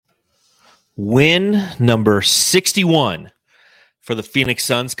Win number 61 for the Phoenix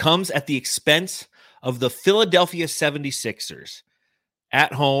Suns comes at the expense of the Philadelphia 76ers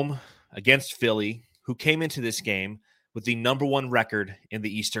at home against Philly, who came into this game with the number one record in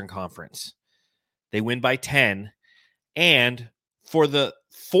the Eastern Conference. They win by 10, and for the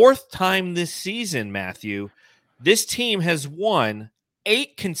fourth time this season, Matthew, this team has won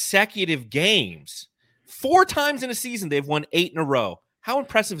 8 consecutive games. 4 times in a season, they've won 8 in a row. How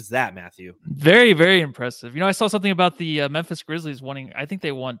impressive is that, Matthew? Very, very impressive. I saw something about the Memphis Grizzlies winning. I think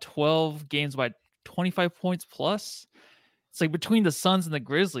they won 12 games by 25 points plus. It's like between the Suns and the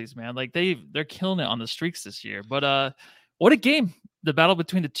Grizzlies, man. Like they're killing it on the streaks this year. But what a game! The battle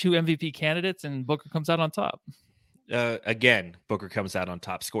between the 2 MVP candidates, and Booker comes out on top. Again, Booker comes out on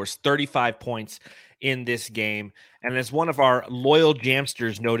top, scores 35 points in this game. And as one of our loyal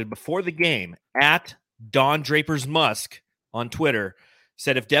Jamsters noted before the game, at Don Draper's Musk on Twitter,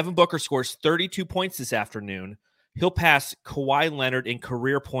 said if Devin Booker scores 32 points this afternoon, he'll pass Kawhi Leonard in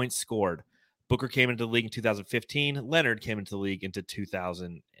career points scored. Booker came into the league in 2015. Leonard came into the league into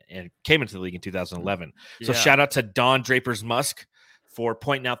 2000 and came into the league in 2011. So shout out to Don Draper's Musk for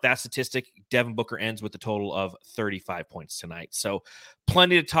pointing out that statistic. Devin Booker ends with a total of 35 points tonight. So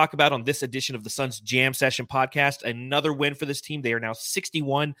plenty to talk about on this edition of the Suns Jam Session podcast. Another win for this team. They are now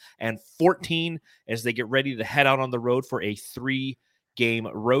 61-14 as they get ready to head out on the road for a 3-game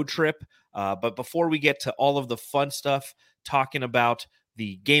road trip. But before we get to all of the fun stuff, talking about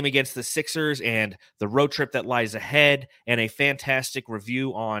the game against the Sixers and the road trip that lies ahead and a fantastic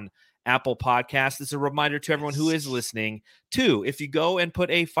review on Apple Podcasts. This is a reminder to everyone who is listening to, if you go and put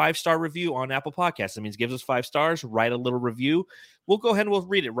a 5-star review on Apple Podcasts, that means give us 5 stars, write a little review. We'll go ahead and we'll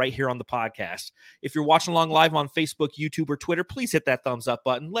read it right here on the podcast. If you're watching along live on Facebook, YouTube, or Twitter, please hit that thumbs up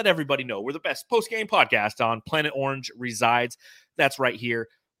button. Let everybody know we're the best post-game podcast on Planet Orange resides. That's right here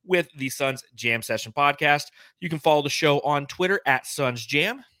with the Suns Jam Session podcast. You can follow the show on Twitter at Suns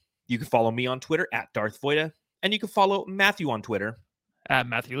Jam. You can follow me on Twitter at Darth Voida. And you can follow Matthew on Twitter at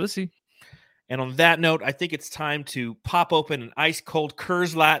Matthew Lissy. And on that note, I think it's time to pop open an ice-cold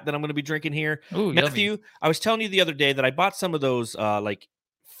Coors Light that I'm going to be drinking here. Ooh, Matthew, yummy. I was telling you the other day that I bought some of those like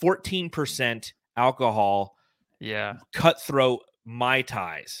 14% alcohol cutthroat Mai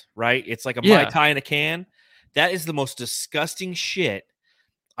Tais, right? It's like a Mai Tai in a can. That is the most disgusting shit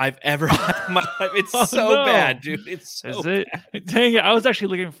I've ever had in my life. It's bad, dude. It's so bad. Dang it. I was actually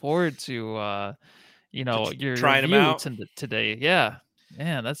looking forward to your trying them out today. Yeah.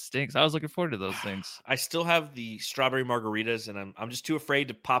 Man, that stinks. I was looking forward to those things. I still have the strawberry margaritas, and I'm just too afraid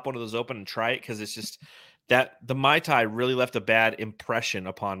to pop one of those open and try it because it's just that the Mai Tai really left a bad impression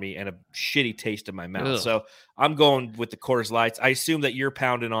upon me and a shitty taste in my mouth. Ugh. So I'm going with the Coors Lights. I assume that you're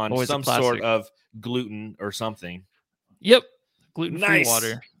pounding on some sort of gluten or something. Yep. Gluten-free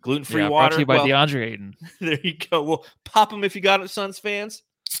water. Gluten-free water. Brought to you by DeAndre Ayton. There you go. Well, pop them if you got it, Suns fans.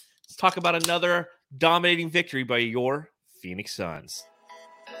 Let's talk about another dominating victory by your Phoenix Suns.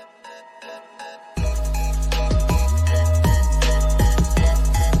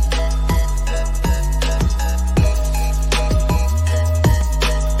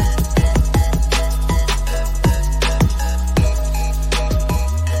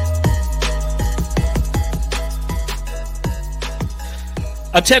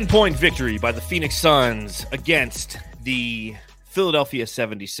 A 10-point victory by the Phoenix Suns against the Philadelphia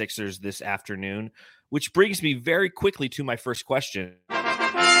 76ers this afternoon, which brings me very quickly to my first question.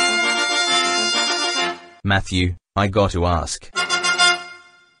 Matthew, I got to ask.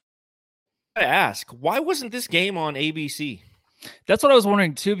 Why wasn't this game on ABC? That's what I was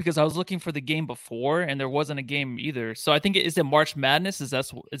wondering too, because I was looking for the game before and there wasn't a game either. So I think is it March Madness?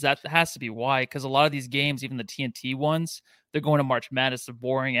 That has to be why, because a lot of these games, even the TNT ones, they're going to March Madness. They're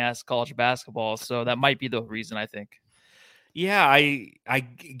boring ass college basketball. So that might be the reason, I think. Yeah, I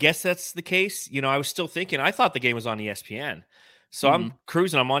guess that's the case. I was still thinking, I thought the game was on ESPN. So I'm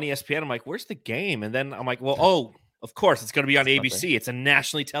cruising, I'm on ESPN. I'm like, where's the game? And then I'm like, of course, it's going to be on ABC. It's a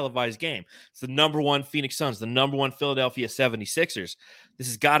nationally televised game. It's the number one Phoenix Suns, the number one Philadelphia 76ers. This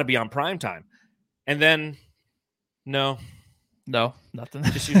has got to be on primetime. And then, no, nothing.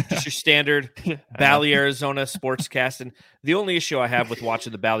 Just your standard Bally, Arizona sportscast. And the only issue I have with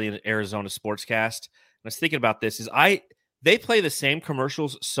watching the Bally, Arizona sportscast, and I was thinking about this, is they play the same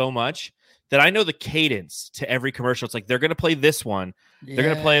commercials so much that I know the cadence to every commercial. It's like they're going to play this one. They're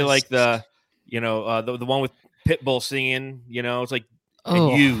going to play like the one with Pitbull singing, it's like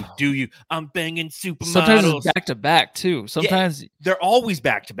And you, Oh, do you? I'm banging sometimes supermodels. it's back to back too. Sometimes, They're always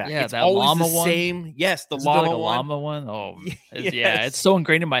back to back. yeah, It's that always the llama one. same. Yes, the Isn't there like llama a one. llama one? Oh, yeah, it's Yes, so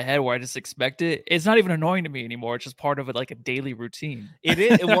ingrained in my head where I just expect it. It's not even annoying to me anymore. It's just part of it, like a daily routine. it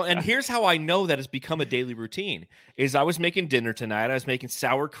is. Well, and here's how I know that it's become a daily routine: is I was making dinner tonight. I was making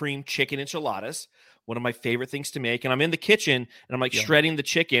sour cream chicken enchiladas, one of my favorite things to make. And I'm in the kitchen and I'm like Yeah. shredding the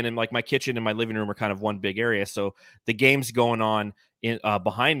chicken, and like my kitchen and my living room are kind of one big area. So the game's going on in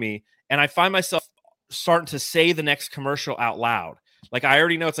behind me, and I find myself starting to say the next commercial out loud. Like I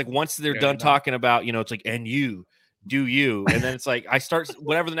already know it's like once they're Fair done enough. talking about, it's like, and you, do you, and then it's like I start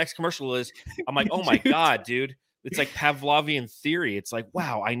whatever the next commercial is. I'm like, oh my Dude. God, dude. It's like Pavlovian theory. It's like,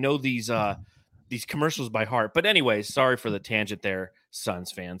 wow, I know these commercials by heart. But anyways, sorry for the tangent there,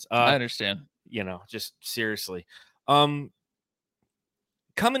 Suns fans. I understand. Just seriously. Coming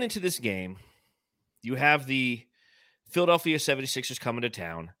into this game, you have the Philadelphia 76ers coming to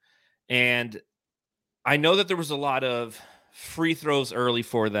town. And I know that there was a lot of free throws early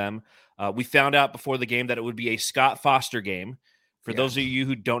for them. We found out before the game that it would be a Scott Foster game. For those of you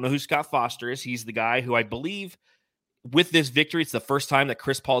who don't know who Scott Foster is, he's the guy who I believe with this victory, it's the first time that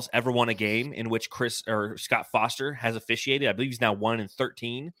Chris Paul's ever won a game in which Scott Foster has officiated. I believe he's now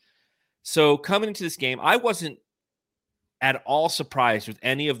 1-13. So coming into this game, I wasn't at all surprised with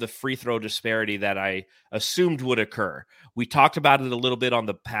any of the free throw disparity that I assumed would occur. We talked about it a little bit on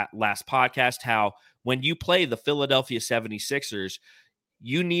the last podcast, how when you play the Philadelphia 76ers,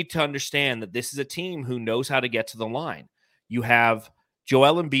 you need to understand that this is a team who knows how to get to the line. You have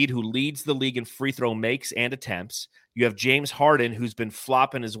Joel Embiid, who leads the league in free throw makes and attempts. You have James Harden, who's been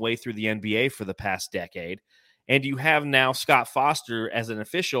flopping his way through the NBA for the past decade. And you have now Scott Foster as an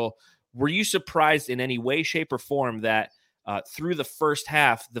official. Were you surprised in any way, shape, or form that through the first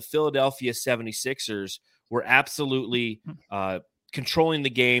half, the Philadelphia 76ers were absolutely controlling the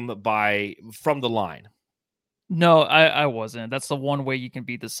game from the line? No, I wasn't. That's the one way you can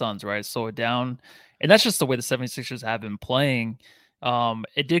beat the Suns, right? Slow it down. And that's just the way the 76ers have been playing.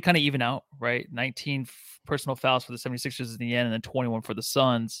 It did kind of even out, right? 19 personal fouls for the 76ers in the end, and then 21 for the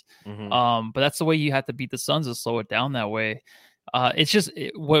Suns. Mm-hmm. But that's the way you have to beat the Suns, is slow it down that way. It's just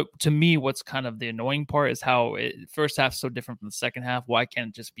what's kind of the annoying part is how first half so different from the second half. Why can't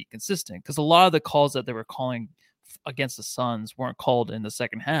it just be consistent? Because a lot of the calls that they were calling against the Suns weren't called in the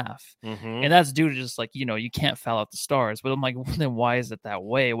second half. Mm-hmm. And that's due to just like, you can't foul out the stars. But I'm like, well, then why is it that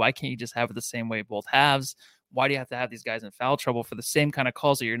way? Why can't you just have it the same way both halves? Why do you have to have these guys in foul trouble for the same kind of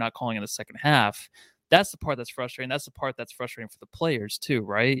calls that you're not calling in the second half? That's the part that's frustrating. That's the part that's frustrating for the players too,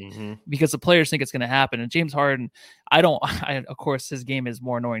 right? Mm-hmm. Because the players think it's going to happen. And James Harden, of course, his game is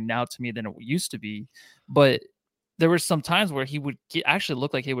more annoying now to me than it used to be. But there were some times where he would actually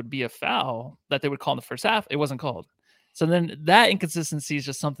look like it would be a foul that they would call in the first half. It wasn't called. So then that inconsistency is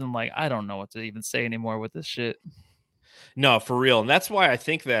just something like, I don't know what to even say anymore with this shit. No, for real. And that's why I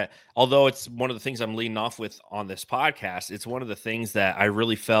think that although it's one of the things I'm leading off with on this podcast, it's one of the things that I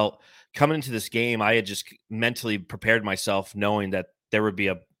really felt coming into this game. I had just mentally prepared myself knowing that there would be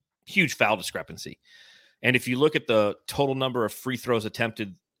a huge foul discrepancy. And if you look at the total number of free throws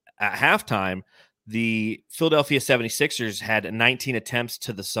attempted at halftime, the Philadelphia 76ers had 19 attempts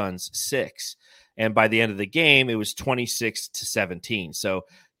to the Suns 6. And by the end of the game, it was 26-17. So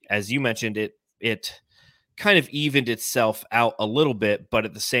as you mentioned, it kind of evened itself out a little bit, but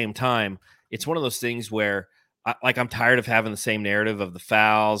at the same time, it's one of those things where I'm tired of having the same narrative of the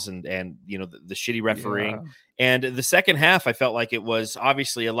fouls and the shitty refereeing. Yeah. And the second half, I felt like it was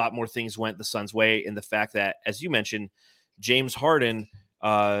obviously a lot more things went the Suns' way in the fact that, as you mentioned, James Harden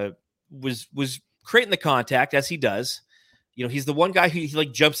was creating the contact as he does. He's the one guy who he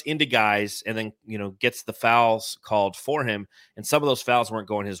like jumps into guys and then, gets the fouls called for him. And some of those fouls weren't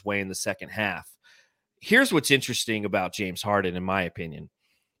going his way in the second half. Here's what's interesting about James Harden, in my opinion,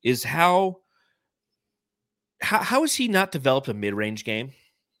 is how has he not developed a mid-range game?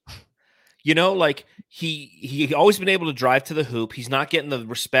 Like he always been able to drive to the hoop. He's not getting the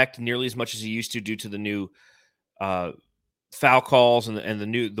respect nearly as much as he used to due to the new foul calls and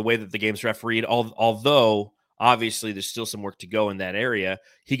the way that the game's refereed. Although obviously there's still some work to go in that area.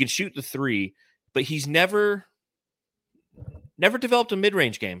 He can shoot the three, but he's never developed a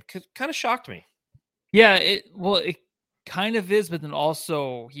mid-range game. Kind of shocked me. Yeah, it kind of is, but then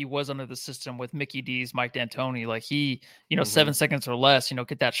also he was under the system with Mickey D's, Mike D'Antoni. Like he, 7 seconds or less,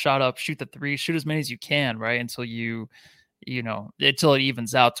 get that shot up, shoot the three, shoot as many as you can, right? Until you until it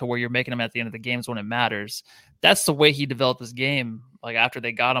evens out to where you're making him at the end of the games when it matters. That's the way he developed his game, like after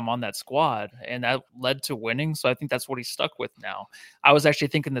they got him on that squad, and that led to winning. So I think that's what he's stuck with now. I was actually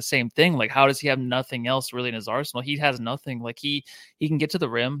thinking the same thing. Like, how does he have nothing else really in his arsenal? He has nothing. Like he can get to the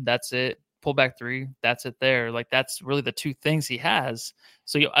rim. That's it. Pull back three. That's it there. Like that's really the two things he has.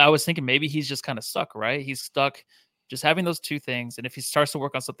 So I was thinking maybe he's just kind of stuck, right? He's stuck just having those two things. And if he starts to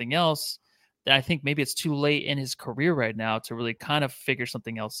work on something else, then I think maybe it's too late in his career right now to really kind of figure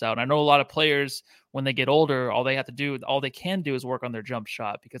something else out. I know a lot of players, when they get older, all they can do is work on their jump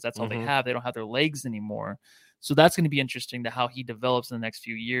shot because that's all they have. They don't have their legs anymore. So that's going to be interesting to how he develops in the next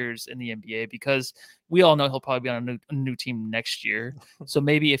few years in the NBA, because we all know he'll probably be on a new team next year. So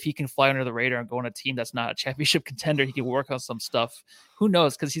maybe if he can fly under the radar and go on a team that's not a championship contender, he can work on some stuff. Who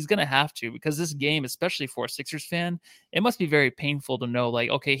knows? Because he's going to have to, because this game, especially for a Sixers fan, it must be very painful to know, like,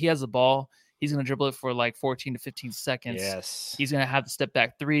 okay, he has the ball. He's going to dribble it for like 14 to 15 seconds. Yes. He's going to have to step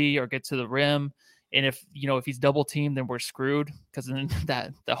back three or get to the rim. And if he's double teamed, then we're screwed, because then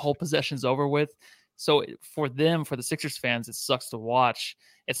that whole possession's over with. So for the Sixers fans, it sucks to watch.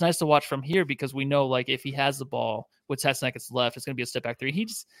 It's nice to watch from here because we know, like, if he has the ball with 10 seconds left, it's going to be a step back three.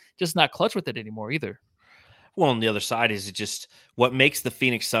 He's just not clutch with it anymore either. Well, on the other side is just what makes the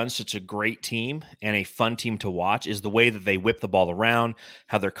Phoenix Suns such a great team and a fun team to watch is the way that they whip the ball around,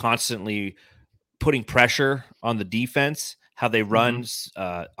 how they're constantly putting pressure on the defense, how they run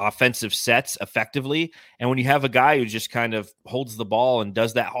offensive sets effectively. And when you have a guy who just kind of holds the ball and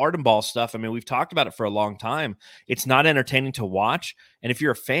does that Harden ball stuff, I mean, we've talked about it for a long time. It's not entertaining to watch. And if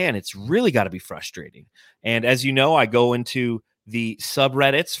you're a fan, it's really got to be frustrating. And as you know, I go into the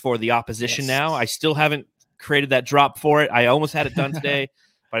subreddits for the opposition now. I still haven't created that drop for it. I almost had it done today,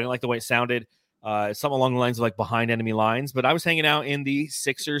 but I didn't like the way it sounded. Something along the lines of like behind enemy lines. But I was hanging out in the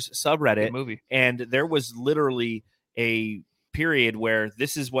Sixers subreddit, and there was literally a period where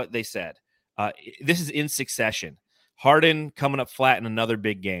this is what they said. This is in succession. Harden coming up flat in another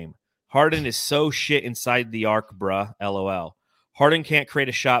big game. Harden is so shit inside the arc, bruh. LOL. Harden can't create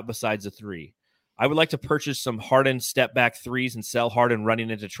a shot besides a three. I would like to purchase some Harden step back threes and sell Harden running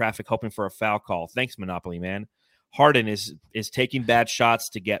into traffic hoping for a foul call. Thanks, Monopoly Man. Harden is taking bad shots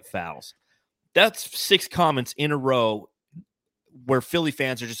to get fouls. That's 6 comments in a row where Philly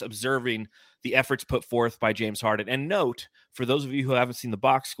fans are just observing the efforts put forth by James Harden. And note, for those of you who haven't seen the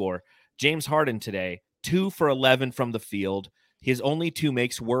box score, James Harden today, 2 for 11 from the field. His only 2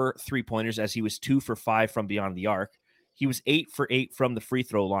 makes were 3-pointers, as he was 2 for 5 from beyond the arc. He was 8 for 8 from the free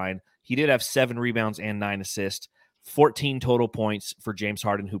throw line. He did have 7 rebounds and 9 assists, 14 total points for James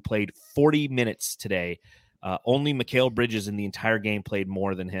Harden, who played 40 minutes today. Only Mikal Bridges in the entire game played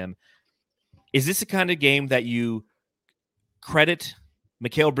more than him. Is this the kind of game that you credit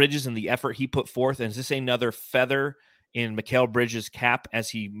Mikal Bridges and the effort he put forth? And is this another feather in Mikal Bridges' cap as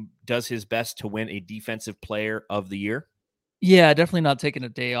he does his best to win a defensive player of the year? Yeah, definitely not taking a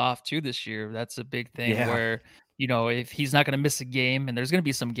day off too this year. That's a big thing where, if he's not going to miss a game, and there's going to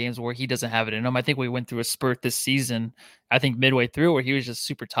be some games where he doesn't have it in him. I think we went through a spurt this season, I think midway through, where he was just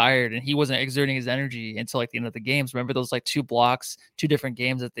super tired and he wasn't exerting his energy until like the end of the games. Remember those like 2 blocks, 2 different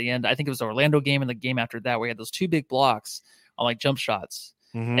games at the end? I think it was the Orlando game and the game after that where he had those 2 big blocks on like jump shots.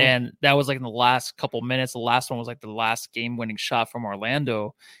 And that was like in the last couple minutes. The last one was like the last game-winning shot from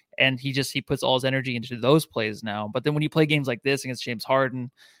Orlando. And he puts all his energy into those plays now. But then when you play games like this against James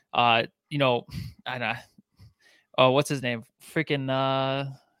Harden, I know, what's his name? Freaking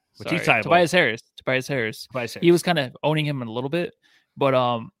Tobias Harris. He was kind of owning him a little bit. But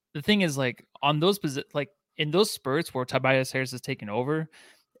the thing is, like, on those in those spurts where Tobias Harris is taking over,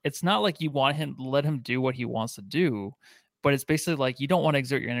 it's not like you want him, let him do what he wants to do. But it's basically like you don't want to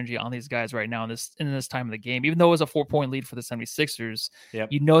exert your energy on these guys right now in this time of the game. Even though it was a 4-point lead for the 76ers,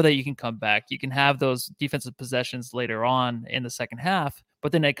 you know that you can come back. You can have those defensive possessions later on in the second half.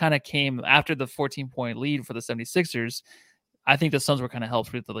 But then it kind of came after the 14-point lead for the 76ers. I think the Suns were kind of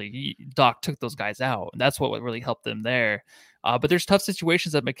helped with Doc took those guys out. And that's what really helped them there. But there's tough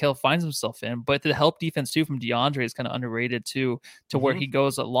situations that Mikal finds himself in. But the help defense too from DeAndre is kind of underrated too, to where he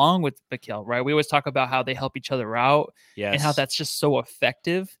goes along with Mikal, right? We always talk about how they help each other out and how that's just so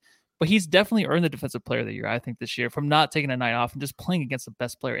effective. But he's definitely earned the Defensive Player of the Year, I think, this year from not taking a night off and just playing against the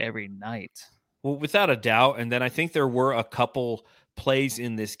best player every night. Well, without a doubt. And then I think there were a couple plays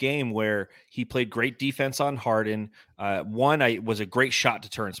in this game where he played great defense on Harden. One was a great shot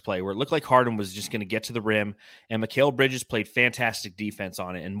deterrence play where it looked like Harden was just going to get to the rim, and Mikal Bridges played fantastic defense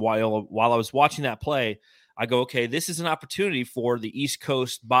on it. And while I was watching that play, I go, okay, this is an opportunity for the East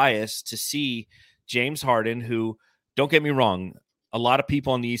Coast bias to see James Harden, who, don't get me wrong, a lot of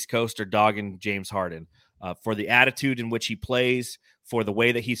people on the East Coast are dogging James Harden. for the attitude in which he plays, for the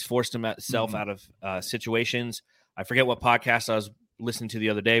way that he's forced himself out of situations. I forget what podcast I was listening to the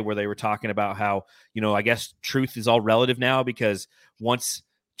other day where they were talking about how, I guess truth is all relative now, because once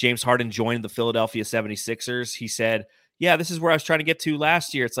James Harden joined the Philadelphia 76ers, he said, yeah, this is where I was trying to get to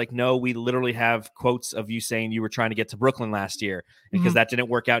last year. It's like, no, we literally have quotes of you saying you were trying to get to Brooklyn last year, because that didn't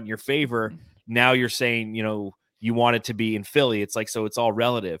work out in your favor. Now you're saying, you wanted to be in Philly. It's like, so it's all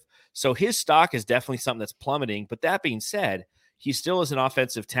relative. So his stock is definitely something that's plummeting. But that being said, he still is an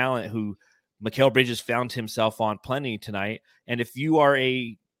offensive talent who Mikal Bridges found himself on plenty tonight. And if you are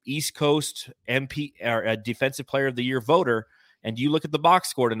a East Coast MP or a Defensive Player of the Year voter, and you look at the box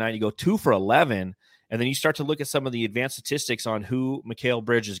score tonight, you go 2 for 11, and then you start to look at some of the advanced statistics on who Mikal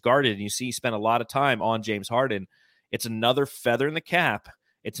Bridges guarded, and you see he spent a lot of time on James Harden. It's another feather in the cap.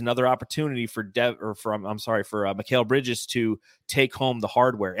 It's another opportunity for Mikal Bridges to take home the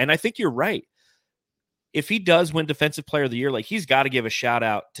hardware. And I think you're right. If he does win Defensive Player of the Year, he's got to give a shout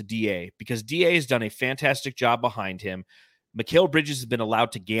out to DA, because DA has done a fantastic job behind him. Mikal Bridges has been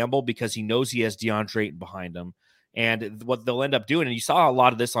allowed to gamble because he knows he has DeAndre Ayton behind him. And what they'll end up doing, and you saw a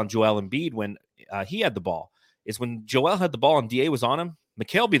lot of this on Joel Embiid when he had the ball, is when Joel had the ball and DA was on him,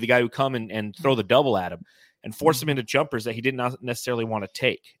 Mikal be the guy who come and throw the double at him and force him into jumpers that he did not necessarily want to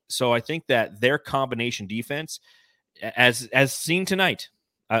take. So I think that their combination defense, as seen tonight,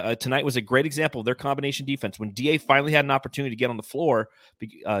 tonight was a great example of their combination defense. When DA finally had an opportunity to get on the floor,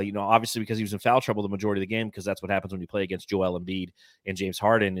 obviously because he was in foul trouble the majority of the game, because that's what happens when you play against Joel Embiid and James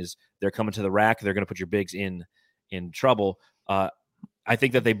Harden, is they're coming to the rack, they're going to put your bigs in trouble. I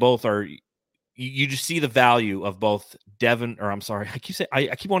think that they both are. You just see the value of both Devin, or I'm sorry, I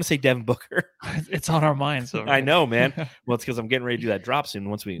keep wanting to say Devin Booker. It's on our minds. So I know, man. Well, it's because I'm getting ready to do that drop soon.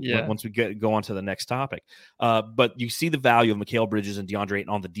 Once we go on to the next topic, but you see the value of Mikal Bridges and DeAndre Ayton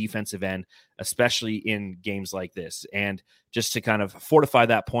on the defensive end, especially in games like this. And just to kind of fortify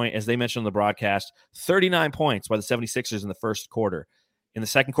that point, as they mentioned on the broadcast, 39 points by the 76ers in the first quarter. In the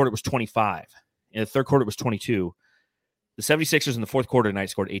second quarter, it was 25. In the third quarter, it was 22. The 76ers in the fourth quarter tonight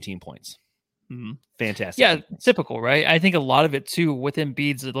scored 18 points. Fantastic. Yeah, typical, right? I think a lot of it too with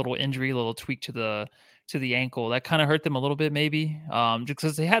Embiid's a little injury, a little tweak to the ankle that kind of hurt them a little bit, maybe, just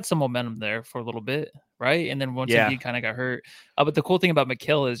because they had some momentum there for a little bit, right? And then once Embiid kind of got hurt. But the cool thing about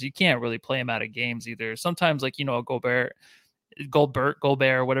Mikal is you can't really play him out of games either. Sometimes, Gobert,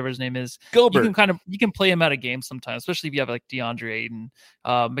 whatever his name is, you can play him out of games sometimes, especially if you have like DeAndre Ayton.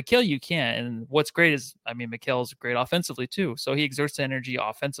 Mikal, you can't. And what's great is, Mikal's great offensively too. So he exerts energy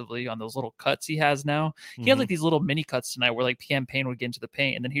offensively on those little cuts he has now. He had like these little mini cuts tonight where like PM Payne would get into the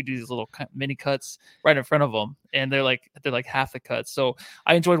paint and then he'd do these little mini cuts right in front of him, and they're like half the cuts. So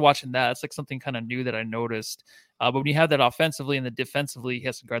I enjoyed watching that. It's like something kind of new that I noticed. But when you have that offensively and then defensively, he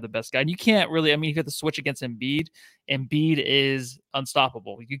has to guard the best guy. And you can't really, you have to switch against Embiid. Embiid is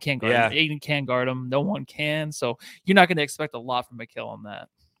unstoppable. You can't guard him. Ayton can't guard him. No one can. So you're not going to expect a lot from Mikal on that.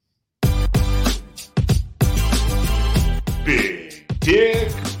 Big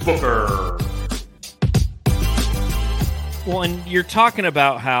Dick Booker. Well, and you're talking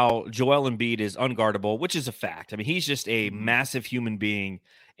about how Joel Embiid is unguardable, which is a fact. He's just a massive human being.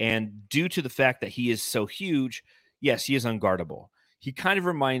 And due to the fact that he is so huge, yes, he is unguardable. He kind of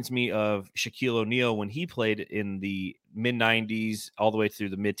reminds me of Shaquille O'Neal when he played in the mid-90s all the way through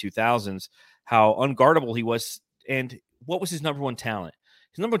the mid-2000s, how unguardable he was. And what was his number one talent?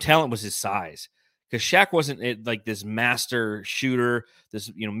 His number one talent was his size, because Shaq wasn't like this master shooter,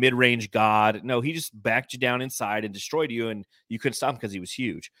 this mid-range god. No, he just backed you down inside and destroyed you, and you couldn't stop him because he was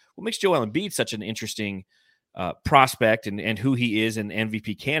huge. What makes Joel Embiid such an interesting prospect and who he is, an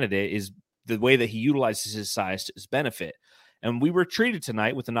MVP candidate, is the way that he utilizes his size to his benefit. And we were treated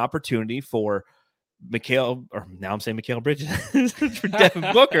tonight with an opportunity for Mikal Bridges, for Devin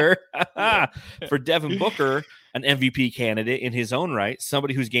Booker, an MVP candidate in his own right,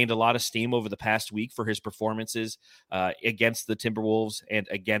 somebody who's gained a lot of steam over the past week for his performances against the Timberwolves and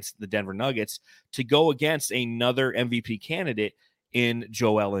against the Denver Nuggets, to go against another MVP candidate in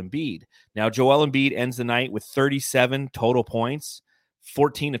Joel Embiid. Now, Joel Embiid ends the night with 37 total points,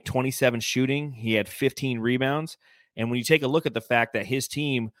 14 of 27 shooting. He had 15 rebounds. And when you take a look at the fact that his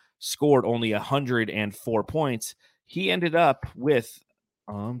team scored only 104 points, he ended up with,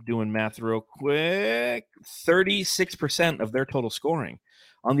 I'm doing math real quick, 36% of their total scoring.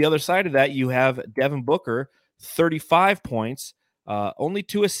 On the other side of that, you have Devin Booker, 35 points, only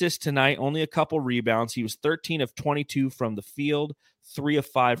 2 assists tonight, only a couple rebounds. He was 13 of 22 from the field, 3 of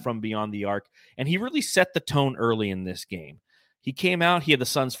 5 from beyond the arc. And he really set the tone early in this game. He came out, he had the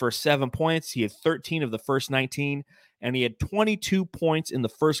Suns' first 7 points. He had 13 of the first 19. and he had 22 points in the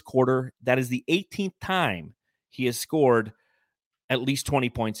first quarter. That is the 18th time he has scored at least 20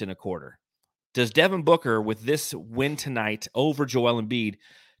 points in a quarter. Does Devin Booker, with this win tonight over Joel Embiid,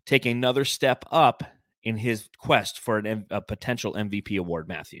 take another step up in his quest for a potential MVP award,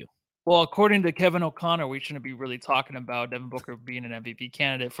 Matthew? Well, according to Kevin O'Connor, we shouldn't be really talking about Devin Booker being an MVP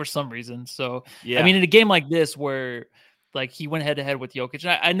candidate for some reason. So, I mean, in a game like this where like he went head to head with Jokic,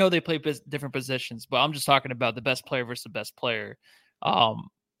 and I know they play different positions, but I'm just talking about the best player versus the best player.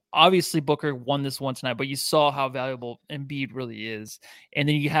 Obviously Booker won this one tonight, but you saw how valuable Embiid really is. And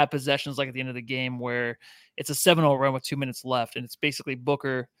then you have possessions like at the end of the game where it's a 7-0 run with 2 minutes left, and it's basically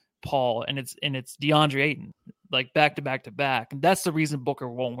Booker, Paul, and it's DeAndre Ayton, like back to back to back. And that's the reason Booker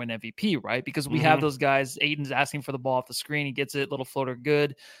won't win MVP, right? Because we have those guys. Ayton's asking for the ball off the screen, he gets it, little floater,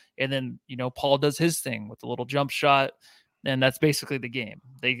 good. And then, you know, Paul does his thing with the little jump shot, and that's basically the game.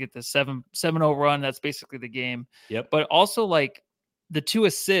 They get the 7-0 run, that's basically the game. Yep. But also, like, the 2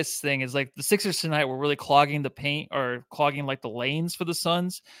 assists thing is like the Sixers tonight were really clogging the paint or clogging like the lanes for the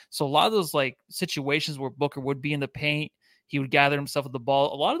Suns. So a lot of those like situations where Booker would be in the paint, he would gather himself with the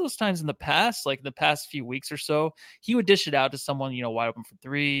ball. A lot of those times in the past, like the past few weeks or so, he would dish it out to someone, you know, wide open for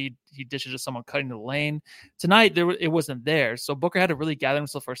 3. He dished it to someone cutting the lane. Tonight, it wasn't there. So Booker had to really gather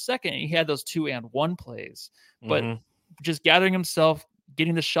himself for a second. And he had those 2-and-1 plays, but just gathering himself,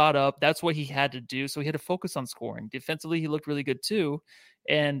 getting the shot up, that's what he had to do. So he had to focus on scoring. Defensively, he looked really good too.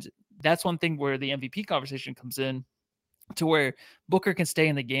 And that's one thing where the MVP conversation comes in, to where Booker can stay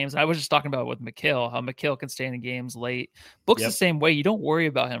in the games. I was just talking about it with Mikal, how Mikal can stay in the games late. Book's the same way. You don't worry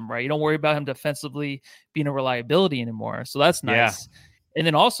about him, right? You don't worry about him defensively being a reliability anymore. So that's nice. Yeah. And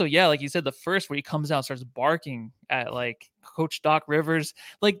then also, like you said, the first where he comes out and starts barking at like Coach Doc Rivers,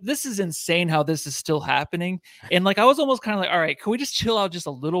 like this is insane how this is still happening. And like I was almost kind of like, all right, can we just chill out just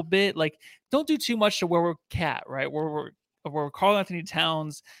a little bit? Like, don't do too much to where we're Cat, right? Where Karl Anthony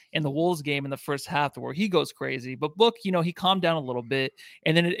Towns in the Wolves game in the first half where he goes crazy. But Book, you know, he calmed down a little bit.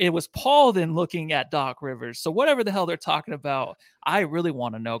 And then it was Paul then looking at Doc Rivers. So whatever the hell they're talking about, I really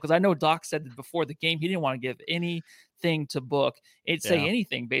want to know, because I know Doc said that before the game he didn't want to give anything to Book. It'd say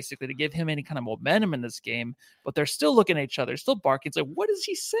anything basically to give him any kind of momentum in this game. But they're still looking at each other, still barking. It's like, what is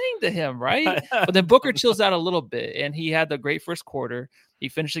he saying to him, right? But then Booker chills out a little bit, and he had the great first quarter. He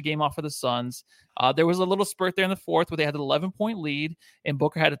finished the game off for the Suns. There was a little spurt there in the fourth where they had an 11-point lead, and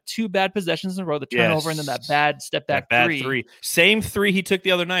Booker had 2 bad possessions in a row, the turnover and then that bad step back three. Same 3 he took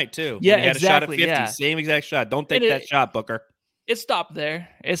the other night too. Yeah, he had exactly. A shot at 50, same exact shot. Don't take that shot, Booker. It stopped there.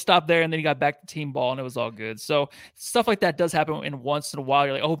 And then he got back to team ball, and it was all good. So stuff like that does happen in once in a while.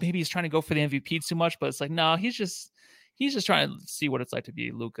 You're like, oh, maybe he's trying to go for the MVP too much, but it's like, no, he's just trying to see what it's like to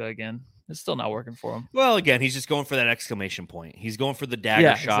be Luka again. It's still not working for him. Well, again, he's just going for that exclamation point. He's going for the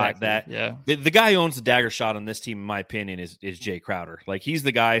dagger shot. Exactly. The guy who owns the dagger shot on this team, in my opinion, is Jay Crowder. Like, he's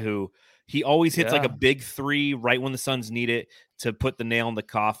the guy who he always hits like a big 3 right when the Suns need it to put the nail in the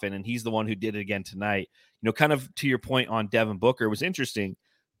coffin, and he's the one who did it again tonight. You know, kind of to your point on Devin Booker, it was interesting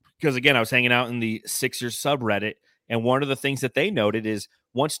because, again, I was hanging out in the Sixers subreddit, and one of the things that they noted is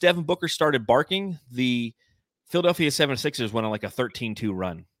once Devin Booker started barking, the Philadelphia 76ers went on like a 13-2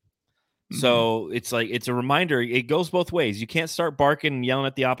 run. So it's like, it's a reminder. It goes both ways. You can't start barking and yelling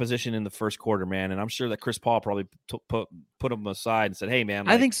at the opposition in the first quarter, man. And I'm sure that Chris Paul probably put him aside and said, hey, man.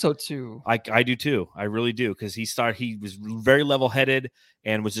 Like, I think so too. I do too. I really do. Because he was very level headed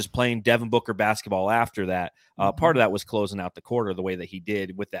and was just playing Devin Booker basketball after that. Part of that was closing out the quarter the way that he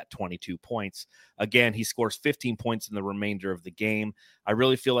did with that 22 points. Again, he scores 15 points in the remainder of the game. I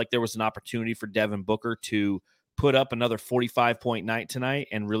really feel like there was an opportunity for Devin Booker to put up another 45-point night tonight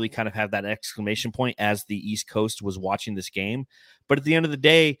and really kind of have that exclamation point as the East Coast was watching this game. But at the end of the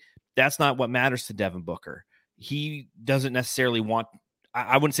day, that's not what matters to Devin Booker. He doesn't necessarily want,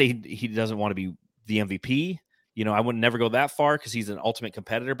 I wouldn't say he doesn't want to be the MVP. You know, I would never go that far because he's an ultimate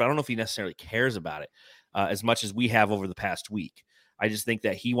competitor, but I don't know if he necessarily cares about it as much as we have over the past week. I just think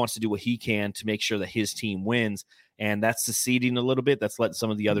that he wants to do what he can to make sure that his team wins. And that's seceding a little bit. That's letting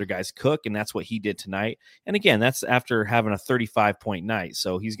some of the other guys cook. And that's what he did tonight. And again, that's after having a 35-point night.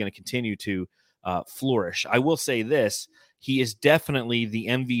 So he's going to continue to flourish. I will say this. He is definitely the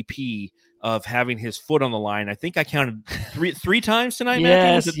MVP of having his foot on the line. I think I counted three times tonight,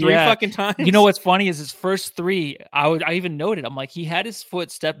 Matthew. Was it 3 fucking times? You know what's funny is his first 3, I even noted, I'm like, he had his foot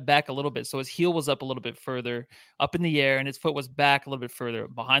stepped back a little bit. So his heel was up a little bit further up in the air, and his foot was back a little bit further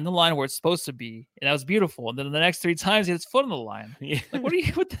behind the line where it's supposed to be. And that was beautiful. And then the next 3 times he had his foot on the line. Like, what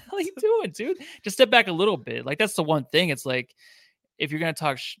the hell are you doing, dude? Just step back a little bit. Like, that's the one thing. It's like, if you're going to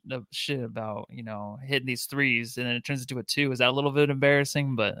talk shit about, hitting these threes and then it turns into a 2, is that a little bit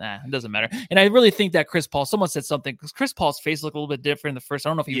embarrassing? But it doesn't matter. And I really think that Chris Paul, someone said something, because Chris Paul's face looked a little bit different in the first. I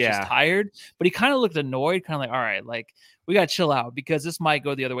don't know if he was just tired, but he kind of looked annoyed, kind of like, all right, like, we got to chill out because this might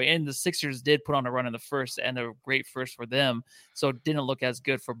go the other way. And the Sixers did put on a run in the first, and a great first for them. So it didn't look as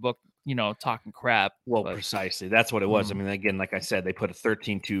good for Book, talking crap. Well, precisely. That's what it was. I mean, again, like I said, they put a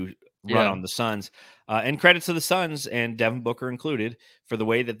 13-2 run on the Suns. And credit to the Suns and Devin Booker included for the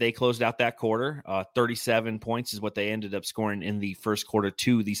way that they closed out that quarter. 37 points is what they ended up scoring in the first quarter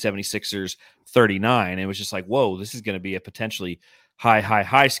to the 76ers 39. And it was just like, whoa, this is going to be a potentially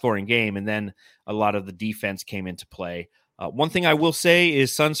high scoring game. And then a lot of the defense came into play. One thing I will say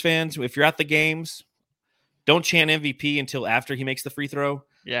is, Suns fans, if you're at the games, don't chant MVP until after he makes the free throw.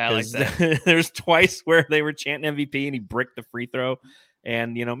 Yeah, I like that. There's twice where they were chanting MVP and he bricked the free throw.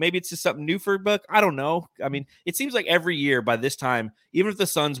 And, maybe it's just something new for Buck. I don't know. I mean, it seems like every year by this time, even if the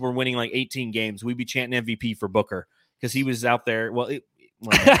Suns were winning like 18 games, we'd be chanting MVP for Booker because he was out there. Well,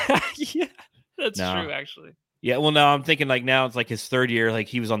 yeah, that's true, actually. Yeah, well, no, I'm thinking like now it's like his third year. Like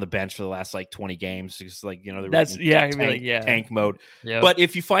he was on the bench for the last like 20 games. It's like, they were tank mode. Yep. But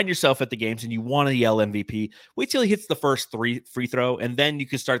if you find yourself at the games and you want to yell MVP, wait till he hits the first 3 free throw, and then you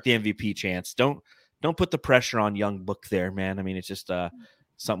can start the MVP chants. Don't put the pressure on young Book there, man. I mean, it's just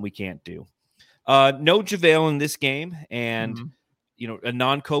something we can't do. No JaVale in this game, and a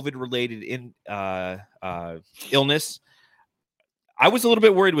non-COVID related illness. I was a little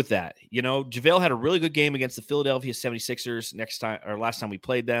bit worried with that. JaVale had a really good game against the Philadelphia 76ers last time we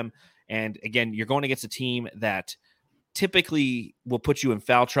played them. And again, you're going against a team that typically will put you in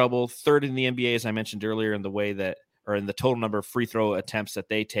foul trouble, third in the NBA, as I mentioned earlier, in the way that, or in the total number of free throw attempts that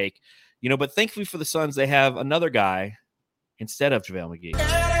they take. But thankfully for the Suns, they have another guy instead of JaVale McGee.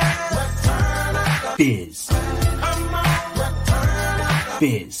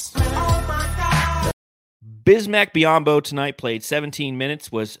 Biz. Bismack Biyombo tonight played 17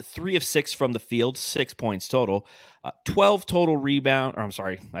 minutes, was 3 of 6 from the field, 6 points total, 12 total rebound. Or I'm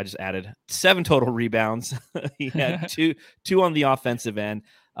sorry, I just added 7 total rebounds. He had two on the offensive end,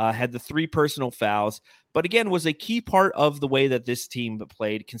 had the 3 personal fouls, but again, was a key part of the way that this team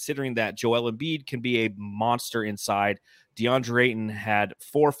played, considering that Joel Embiid can be a monster inside. DeAndre Ayton had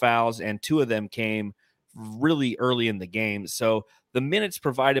 4 fouls, and 2 of them came really early in the game. So the minutes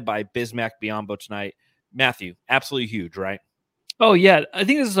provided by Bismack Biyombo tonight, Matthew, absolutely huge, right? Oh, yeah. I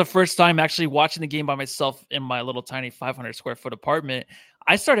think this is the first time actually watching the game by myself in my little tiny 500 square foot apartment.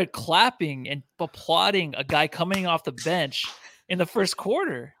 I started clapping and applauding a guy coming off the bench in the first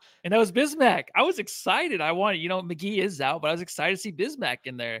quarter, and that was Bismack. I was excited. I wanted, McGee is out, but I was excited to see Bismack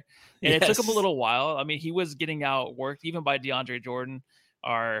in there. And It took him a little while. I mean, he was getting outworked even by DeAndre Jordan.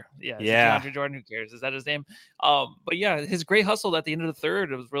 DeAndre Jordan, who cares? Is that his name? But yeah, his great hustle at the end of the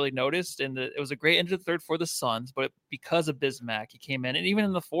third, it was really noticed, and it was a great end of the third for the Suns. But because of Bismack, he came in, and even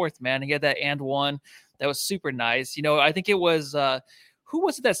in the fourth, man, he had that and one that was super nice. I think it was who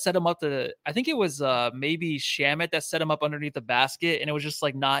was it that set him up? I think it was maybe Shamet that set him up underneath the basket, and it was just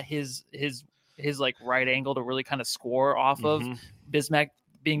like not his like right angle to really kind of score off of Bismack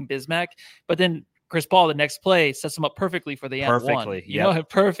being Bismack, but then Chris Paul, the next play, sets him up perfectly for the end one.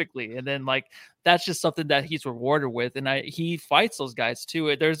 Perfectly. And then, that's just something that he's rewarded with. And he fights those guys,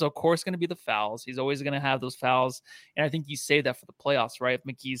 too. There's, of course, going to be the fouls. He's always going to have those fouls. And I think you save that for the playoffs, right? If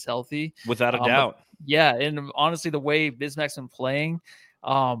McGee's healthy. Without a doubt. Yeah. And honestly, the way Bismack's been playing,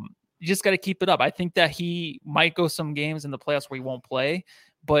 you just got to keep it up. I think that he might go some games in the playoffs where he won't play.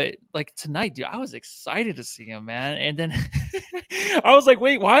 But tonight, dude, I was excited to see him, man. And then I was like,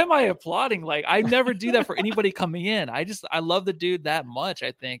 wait, why am I applauding? I never do that for anybody coming in. I love the dude that much.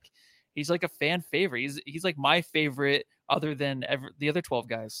 I think he's like a fan favorite. He's like my favorite other than the other 12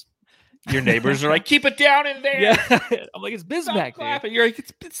 guys. Your neighbors are like, keep it down in there. Yeah. I'm like, it's Bismack, dude. You're like,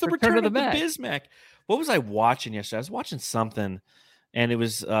 it's the return of the Bismack. What was I watching yesterday? I was watching something. And it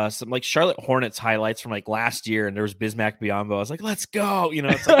was some Charlotte Hornets highlights from last year, and there was Bismack Biyombo. I was like, "Let's go!"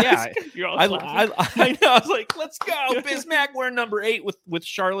 It's like, yeah, I know. I was like, "Let's go, Bismack." We're number 8 with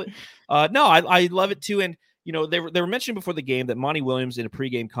Charlotte. No, I love it too. And they were mentioning before the game that Monty Williams in a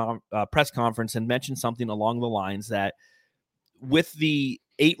pregame press conference had mentioned something along the lines that with the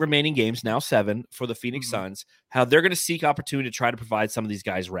 8 remaining games, now 7 for the Phoenix Suns, how they're going to seek opportunity to try to provide some of these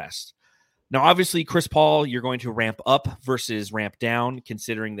guys rest. Now, obviously, Chris Paul, you're going to ramp up versus ramp down,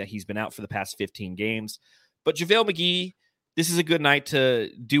 considering that he's been out for the past 15 games. But JaVale McGee, this is a good night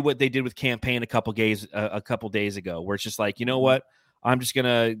to do what they did with Campaign a couple days ago, where it's just like, you know what? I'm just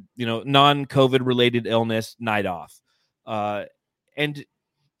going to, non-COVID related illness, night off. And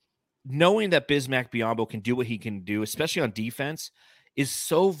knowing that Bismack Biyombo can do what he can do, especially on defense, is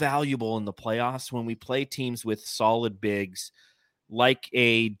so valuable in the playoffs when we play teams with solid bigs like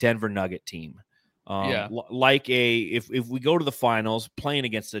a Denver Nugget team. Like if we go to the finals playing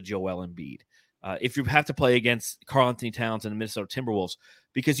against a Joel Embiid, if you have to play against Karl Anthony Towns and the Minnesota Timberwolves,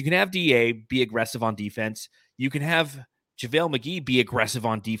 because you can have DA be aggressive on defense. You can have JaVale McGee be aggressive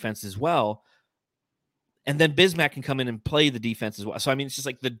on defense as well. And then Bismack can come in and play the defense as well. So, I mean, it's just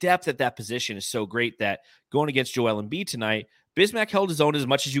like the depth at that position is so great that going against Joel Embiid tonight, Bismack held his own as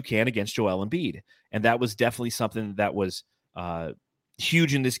much as you can against Joel Embiid. And that was definitely something that was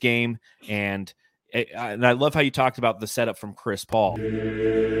huge in this game. And I love how you talked about the setup from Chris Paul. The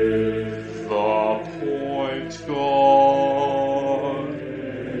point guard.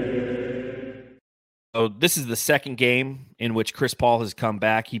 So this is the second game in which Chris Paul has come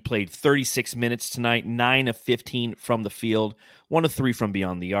back. He played 36 minutes tonight, 9 of 15 from the field, 1 of 3 from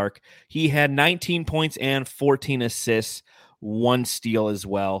beyond the arc. He had 19 points and 14 assists, 1 steal as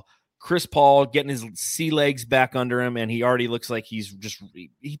well. Chris Paul getting his sea legs back under him, and he already looks like he's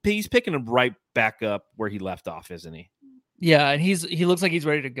picking him right back up where he left off, isn't he? Yeah, and he looks like he's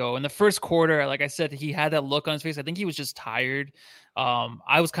ready to go. In the first quarter, like I said, he had that look on his face. I think he was just tired.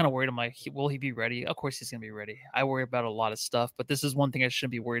 I was kind of worried. I'm like, will he be ready? Of course he's going to be ready. I worry about a lot of stuff, but this is one thing I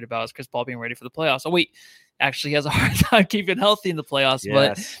shouldn't be worried about is Chris Paul being ready for the playoffs. Oh, wait, actually he has a hard time keeping healthy in the playoffs, Yes.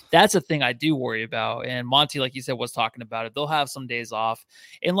 But that's a thing I do worry about. And Monty, like you said, was talking about it. They'll have some days off.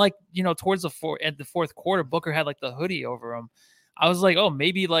 And like, towards the fourth quarter, Booker had like the hoodie over him. I was like, oh,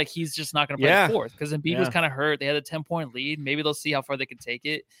 maybe like he's just not going to play the fourth because Embiid was kind of hurt. They had a 10-point lead. Maybe they'll see how far they can take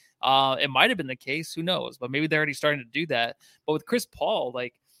it. It might have been the case. Who knows? But maybe they're already starting to do that. But with Chris Paul,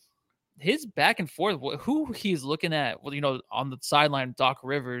 like his back and forth, who he's looking at, on the sideline, Doc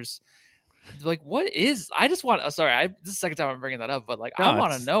Rivers. Like, what is? I just want. Sorry, this is the second time I'm bringing that up, but like, I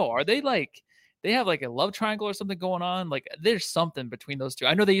want to know: are they like? They have like a love triangle or something going on. Like there's something between those two.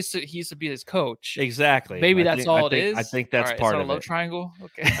 I know he used to be his coach. Exactly. Maybe that's all it is. I think that's right, part of it. A love triangle.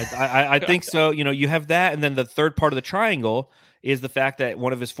 Okay. I think so. You have that. And then the third part of the triangle is the fact that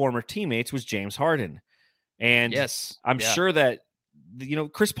one of his former teammates was James Harden. And I'm sure that,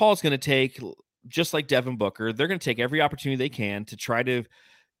 Chris Paul is going to take, just like Devin Booker, they're going to take every opportunity they can to try to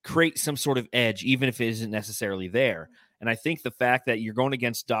create some sort of edge, even if it isn't necessarily there. And I think the fact that you're going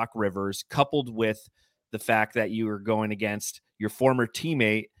against Doc Rivers, coupled with the fact that you are going against your former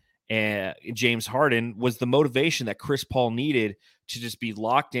teammate, James Harden, was the motivation that Chris Paul needed to just be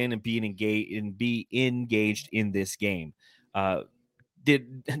locked in and be engaged in this game.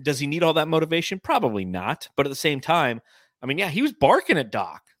 Does he need all that motivation? Probably not. But at the same time, I mean, he was barking at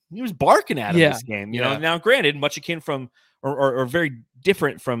Doc. He was barking at him this game. You know, now granted, much akin from or very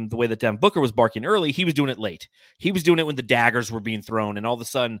different from the way that Devin Booker was barking early. He was doing it late. He was doing it when the daggers were being thrown, and all of a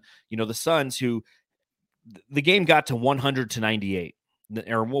sudden, the Suns, who the game got to 100-98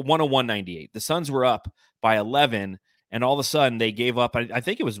 or 101-98. The Suns were up by 11, and all of a sudden they gave up. I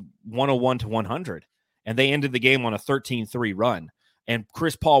think it was 101-100, and they ended the game on a 13-3 run. And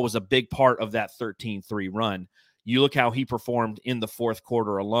Chris Paul was a big part of that 13-3 run. You look how he performed in the fourth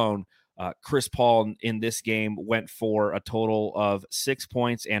quarter alone. Chris Paul in this game went for a total of 6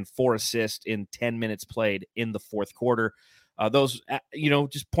 points and 4 assists in 10 minutes played in the fourth quarter. Those,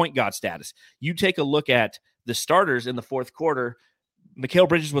 just point guard status. You take a look at the starters in the fourth quarter. Mikal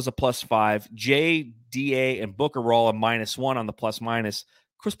Bridges was a +5. Jay, DA, and Booker were all a -1 on the plus-minus.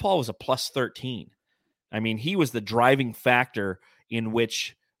 Chris Paul was a +13. I mean, he was the driving factor in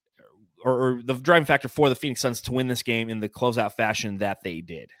which, or the driving factor for the Phoenix Suns to win this game in the closeout fashion that they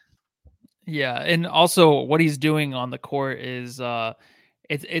did. Yeah, and also what he's doing on the court is I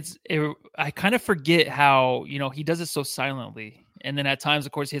kind of forget how, he does it so silently. And then at times,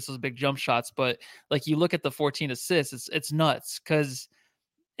 of course, he hits those big jump shots. But like you look at the 14 assists, it's nuts because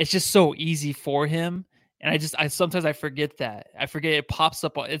it's just so easy for him. And I sometimes I forget that. I forget it pops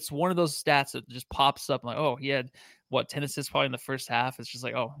up. It's one of those stats that just pops up. I'm like, oh, he had 10 assists probably in the first half. It's just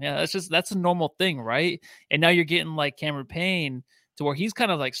like, oh yeah, that's a normal thing, right? And now you're getting like Cameron Payne to where he's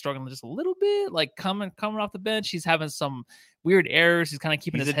kind of like struggling just a little bit, like coming off the bench. He's having some weird errors. He's kind of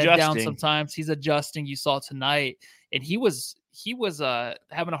keeping his head down sometimes. He's adjusting. You saw tonight, and he was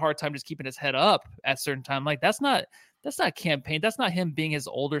having a hard time just keeping his head up at certain time. Like that's not campaign. That's not him being his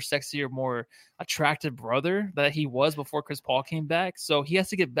older, sexier, more attractive brother that he was before Chris Paul came back. So he has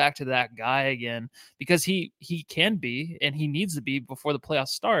to get back to that guy again because he can be and he needs to be before the playoffs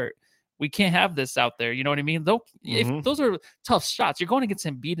start. We can't have this out there. You know what I mean? Though, Mhm. if those are tough shots, you're going against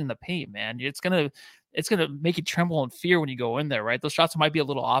Embiid in the paint, man. It's gonna make you tremble in fear when you go in there, right? Those shots might be a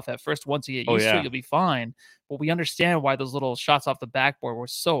little off at first. Once you get Oh, used to yeah. it, you'll be fine. But we understand why those little shots off the backboard were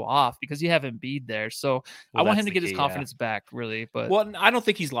so off, because you have Embiid there. So I Well, want that's him to the get his key, yeah. confidence back, really. But Well, I don't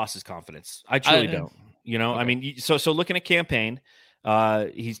think he's lost his confidence. I truly don't. You know, I okay. mean, so looking at campaign,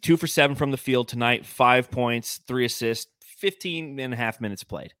 he's 2 for 7 from the field tonight, 5 points, 3 assists, 15 and a half minutes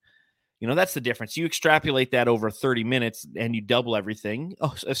played. You know, that's the difference. You extrapolate that over 30 minutes and you double everything,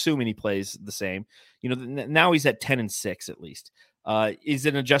 assuming he plays the same. You know, now he's at 10 and 6 at least. Is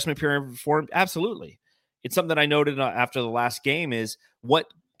it an adjustment period for him? Absolutely. It's something that I noted after the last game is what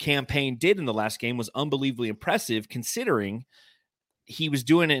campaign did in the last game was unbelievably impressive, considering he was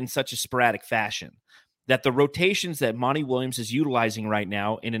doing it in such a sporadic fashion. That the rotations that Monty Williams is utilizing right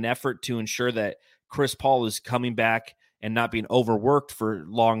now in an effort to ensure that Chris Paul is coming back and not being overworked for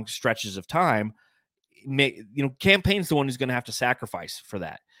long stretches of time, campaign's the one who's going to have to sacrifice for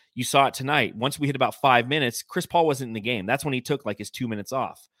that. You saw it tonight. Once we hit about 5 minutes, Chris Paul wasn't in the game. That's when he took like his 2 minutes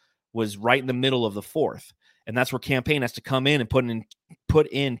off, was right in the middle of the fourth. And that's where campaign has to come in and put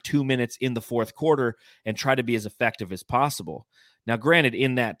in 2 minutes in the fourth quarter and try to be as effective as possible. Now, granted,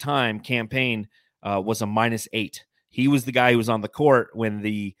 in that time, campaign was a -8. He was the guy who was on the court when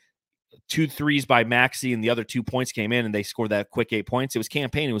the 2 threes by Maxey and the other 2 points came in and they scored that quick 8 points. It was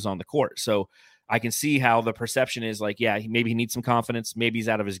campaign who was on the court. So I can see how the perception is like, yeah, maybe he needs some confidence. Maybe he's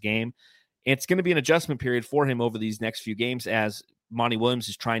out of his game. It's going to be an adjustment period for him over these next few games as Monty Williams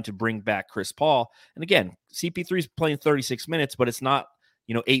is trying to bring back Chris Paul. And again, CP3 is playing 36 minutes, but it's not,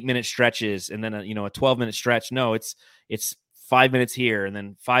 8-minute stretches and then a 12-minute stretch. No, it's 5 minutes here and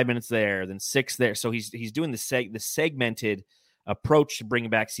then 5 minutes there, then 6 there. So he's doing the segmented approach to bringing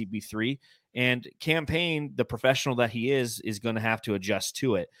back CP3, and campaign, the professional that he is going to have to adjust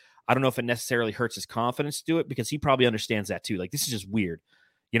to it. I don't know if it necessarily hurts his confidence to do it, because he probably understands that too. Like, this is just weird.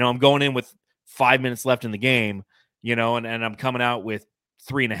 I'm going in with 5 minutes left in the game, and I'm coming out with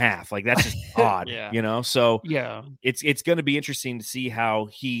 3.5. Like, that's just odd, Yeah. So yeah, it's going to be interesting to see how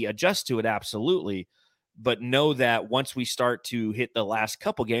he adjusts to it. Absolutely. But know that once we start to hit the last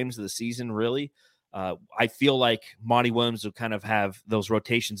couple games of the season, really, I feel like Monty Williams will kind of have those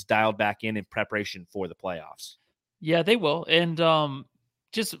rotations dialed back in preparation for the playoffs. Yeah, they will. And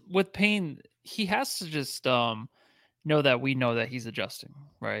just with Payne, he has to just know that we know that he's adjusting,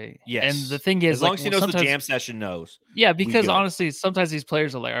 right? Yes. And the thing is, as long as he knows the jam session knows. Yeah, because honestly, sometimes these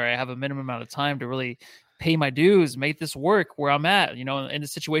players are like, all right, I have a minimum amount of time to really pay my dues, make this work where I'm at, in the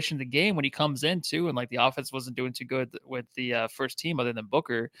situation of the game when he comes in too. And like the offense wasn't doing too good with the first team other than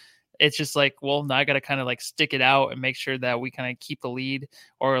Booker. It's just like, well, now I got to kind of like stick it out and make sure that we kind of keep the lead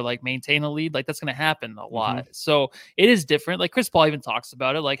or like maintain a lead. Like that's going to happen a lot. Mm-hmm. So it is different. Like Chris Paul even talks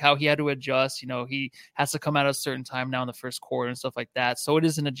about it, like how he had to adjust, he has to come out at a certain time now in the first quarter and stuff like that. So it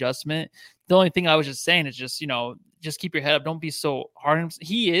is an adjustment. The only thing I was just saying is just, just keep your head up. Don't be so hard on him.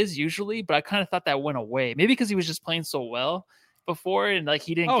 He is usually, but I kind of thought that went away. Maybe because he was just playing so well before and like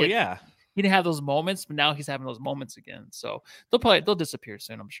he didn't he didn't have those moments, but now he's having those moments again. So they'll disappear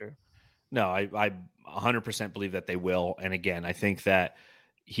soon, I'm sure. No, I 100% believe that they will. And again, I think that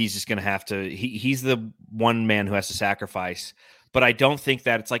he's just going to have to, he's the one man who has to sacrifice. But I don't think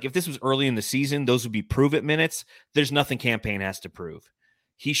that it's like, if this was early in the season, those would be prove it minutes. There's nothing campaign has to prove.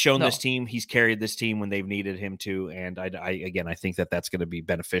 He's shown this team, he's carried this team when they've needed him to. And I think that that's going to be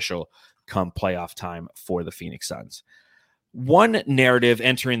beneficial come playoff time for the Phoenix Suns. One narrative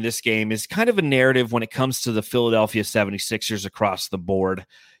entering this game is kind of a narrative when it comes to the Philadelphia 76ers across the board.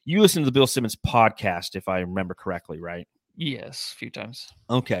 You listen to the Bill Simmons podcast, if I remember correctly, right? Yes, a few times.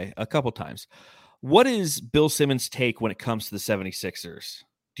 Okay, a couple times. What is Bill Simmons' take when it comes to the 76ers?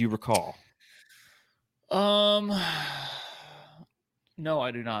 Do you recall? No,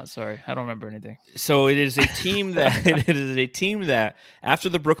 I do not. Sorry. I don't remember anything. So it is a team that after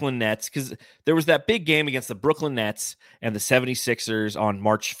the Brooklyn Nets, because there was that big game against the Brooklyn Nets and the 76ers on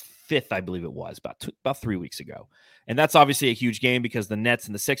March 5th, I believe it was, about 3 weeks ago. And that's obviously a huge game because the Nets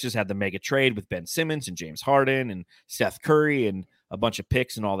and the Sixers had the mega trade with Ben Simmons and James Harden and Seth Curry and a bunch of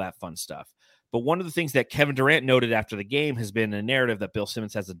picks and all that fun stuff. But one of the things that Kevin Durant noted after the game has been a narrative that Bill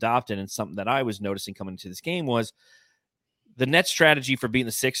Simmons has adopted, and something that I was noticing coming into this game was the Nets strategy for beating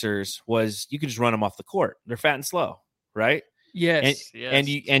the Sixers was you could just run them off the court. They're fat and slow, right? Yes. And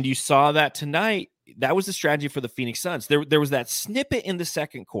you saw that tonight. That was the strategy for the Phoenix Suns. There was that snippet in the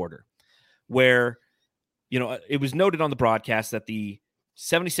second quarter where, it was noted on the broadcast that the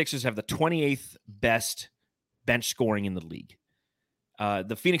 76ers have the 28th best bench scoring in the league.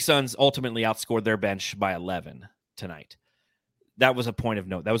 The Phoenix Suns ultimately outscored their bench by 11 tonight. that was a point of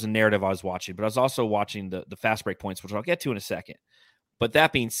note. That was a narrative I was watching, but I was also watching the fast break points, which I'll get to in a second. But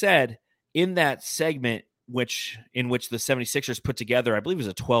that being said, in that segment, in which the 76ers put together, I believe it was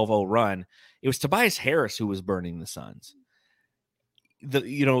a 12-0 run, it was Tobias Harris who was burning the Suns.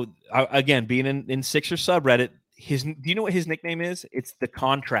 Again, being in Sixer subreddit, do you know what his nickname is? It's the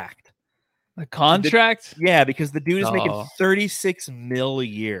contract. The contract? Yeah, because the dude is making $36 million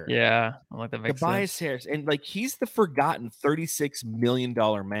a year. Yeah, I like that makes Tobias sense. Harris, and like he's the forgotten $36 million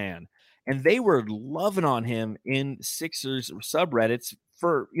man, and they were loving on him in Sixers subreddits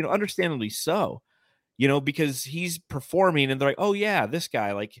for understandably so, because he's performing, and they're like, oh yeah, this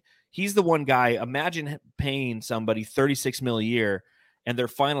guy, like he's the one guy. Imagine paying somebody $36 million a year, and their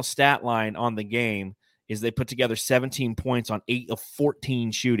final stat line on the game is they put together 17 points on 8 of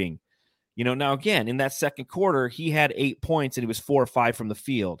 14 shooting. Now again, in that second quarter, he had 8 points and he was 4 or 5 from the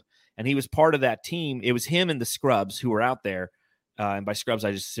field. And he was part of that team. It was him and the scrubs who were out there. And by scrubs,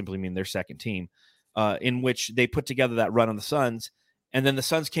 I just simply mean their second team, in which they put together that run on the Suns. And then the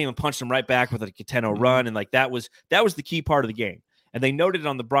Suns came and punched them right back with a 10-0 run. And like that was the key part of the game. And they noted it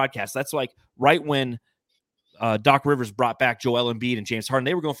on the broadcast. That's like right when Doc Rivers brought back Joel Embiid and James Harden.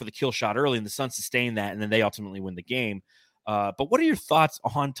 They were going for the kill shot early, and the Suns sustained that, and then they ultimately win the game. But what are your thoughts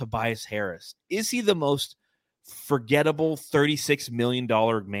on Tobias Harris? Is he the most forgettable $36 million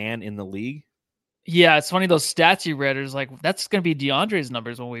man in the league? Yeah, it's funny, those stats you read is like, that's going to be DeAndre's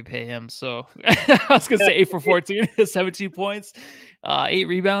numbers when we pay him. So I was going to say 8 for 14, 17 points, 8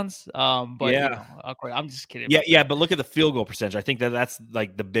 rebounds. But yeah, I'm just kidding. Yeah, but look at the field goal percentage. I think that's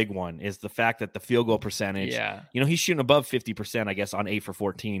like the big one is the fact that the field goal percentage, he's shooting above 50%, I guess, on 8 for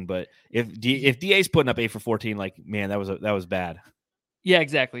 14. But if DA's putting up 8 for 14, like, man, that was bad. Yeah,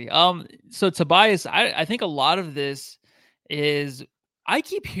 exactly. So Tobias, I think a lot of this is, I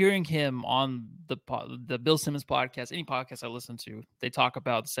keep hearing him on the Bill Simmons podcast, any podcast I listen to, they talk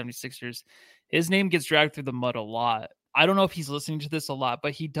about the 76ers. His name gets dragged through the mud a lot. I don't know if he's listening to this a lot,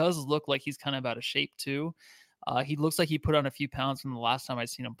 but he does look like he's kind of out of shape too. He looks like he put on a few pounds from the last time I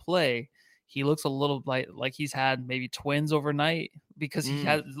seen him play. He looks a little like he's had maybe twins overnight because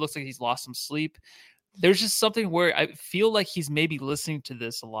it looks like he's lost some sleep. There's just something where I feel like he's maybe listening to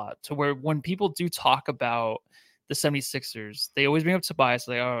this a lot, to where when people do talk about the 76ers, they always bring up Tobias,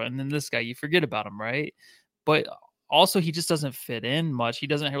 like, oh, and then this guy, you forget about him, right? But also, he just doesn't fit in much. He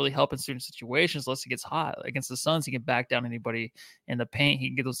doesn't really help in certain situations unless he gets hot. Against the Suns, he can back down anybody in the paint. He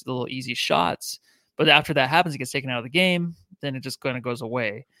can get those little easy shots. But after that happens, he gets taken out of the game. Then it just kind of goes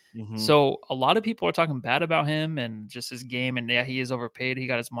away. Mm-hmm. So a lot of people are talking bad about him and just his game. And yeah, he is overpaid. He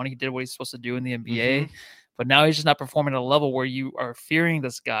got his money. He did what he's supposed to do in the NBA. Mm-hmm. But now he's just not performing at a level where you are fearing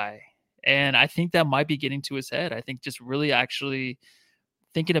this guy. And I think that might be getting to his head. I think just really actually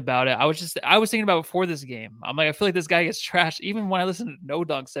thinking about it. I was thinking about it before this game. I'm like, I feel like this guy gets trashed. Even when I listen to No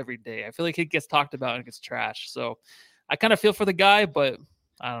Dunks every day, I feel like he gets talked about and gets trashed. So I kind of feel for the guy, but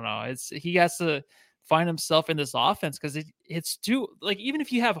I don't know. He has to find himself in this offense because it's too, like, even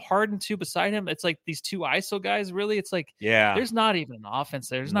if you have Harden 2 beside him, it's like these 2 ISO guys, really. It's like, there's not even an offense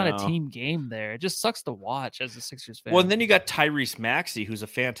there. There's not a team game there. It just sucks to watch as a Sixers fan. Well, and then you got Tyrese Maxey, who's a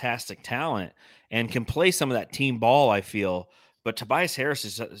fantastic talent and can play some of that team ball, I feel. But Tobias Harris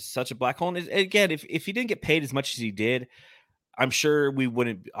is such a black hole. And again, if he didn't get paid as much as he did, I'm sure we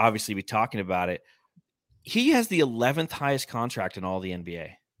wouldn't obviously be talking about it. He has the 11th highest contract in all the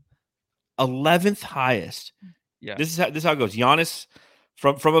NBA. 11th highest. Yeah. This is how it goes. Giannis,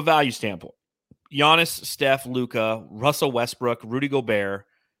 from a value standpoint, Giannis, Steph, Luka, Russell Westbrook, Rudy Gobert,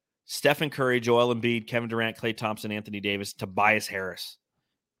 Stephen Curry, Joel Embiid, Kevin Durant, Klay Thompson, Anthony Davis, Tobias Harris,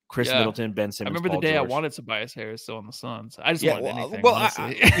 Chris Middleton, Ben Simmons. I remember Paul the day George. I wanted Tobias Harris still on the Suns. I just wanted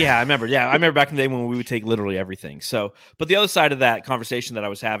anything. I remember. Yeah, I remember back in the day when we would take literally everything. So, but the other side of that conversation that I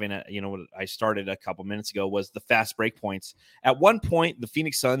was having, what I started a couple minutes ago, was the fast break points. At one point, the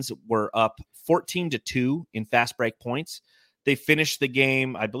Phoenix Suns were up 14-2 in fast break points. They finished the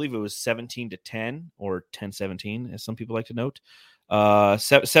game, I believe it was 17-10 or 10-17, as some people like to note.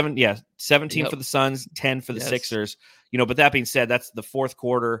 17 for the Suns, 10 for the Sixers. But that being said, that's the fourth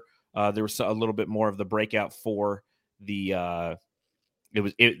quarter. There was a little bit more of the breakout for the the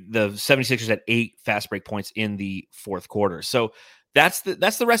 76ers had 8 fast break points in the fourth quarter. So that's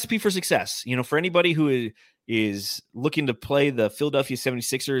the recipe for success. For anybody who is looking to play the Philadelphia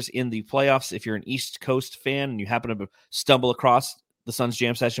 76ers in the playoffs, if you're an East Coast fan and you happen to stumble across the Suns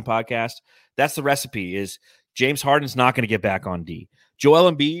Jam Session podcast, that's the recipe. Is James Harden's not going to get back on D.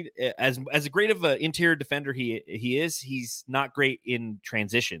 Joel Embiid, as a great of an interior defender he is, he's not great in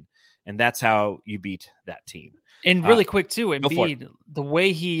transition, and that's how you beat that team. And really quick too, Embiid, the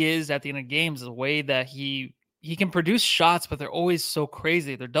way he is at the end of games, the way that he he can produce shots, but they're always so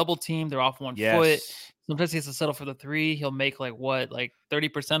crazy. They're double teamed. They're off one foot. Yes. Sometimes he has to settle for the three. He'll make like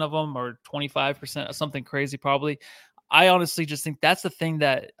 30% of them or 25%, something crazy probably. I honestly just think that's the thing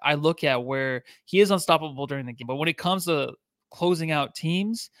that I look at where he is unstoppable during the game. But when it comes to closing out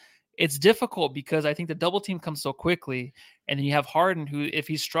teams, it's difficult because I think the double team comes so quickly. And then you have Harden, who, if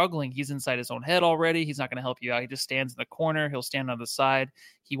he's struggling, he's inside his own head already. He's not going to help you out. He just stands in the corner. He'll stand on the side.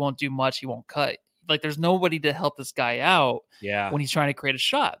 He won't do much. He won't cut. Like, there's nobody to help this guy out when he's trying to create a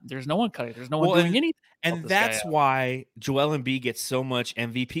shot. There's no one cutting. There's no one doing anything. And that's why Joel Embiid gets so much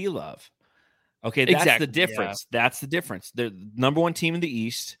MVP love. Okay, that's the difference. Yeah. That's the difference. They're the number one team in the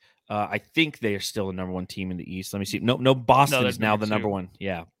East. I think they are still the number one team in the East. Let me see. No, Boston is now the number one.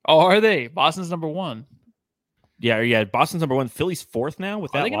 Yeah. Oh, are they? Boston's number one. Yeah. Boston's number one. Philly's fourth now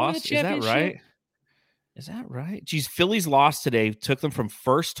with that loss. Is that right? Is that right? Geez, Philly's loss today took them from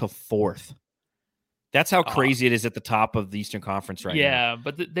first to fourth. That's how crazy it is at the top of the Eastern Conference right now. Yeah,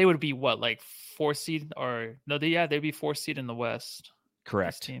 but they would be what, like 4 seed or no? They'd be 4 seed in the West.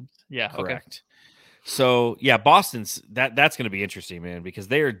 Correct. Teams. Yeah. Correct. Okay. So yeah, Boston's that's going to be interesting, man, because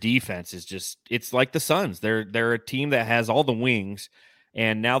their defense is it's like the Suns. They're a team that has all the wings,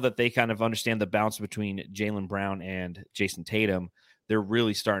 and now that they kind of understand the balance between Jaylen Brown and Jason Tatum, they're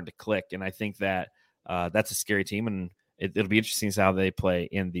really starting to click. And I think that that's a scary team, and it'll be interesting to see how they play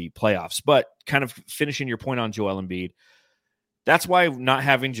in the playoffs. But kind of finishing your point on Joel Embiid, that's why not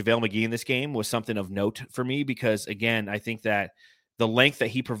having JaVale McGee in this game was something of note for me, because again, I think that the length that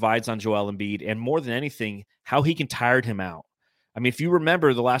he provides on Joel Embiid, and more than anything, how he can tire him out. I mean, if you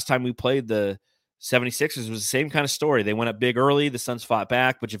remember the last time we played the 76ers, was the same kind of story. They went up big early. The Suns fought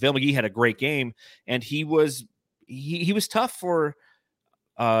back, but JaVale McGee had a great game, and he was tough for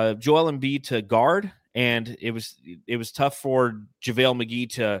Joel Embiid to guard, and it was tough for JaVale McGee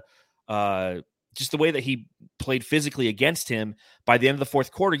to just the way that he played physically against him. By the end of the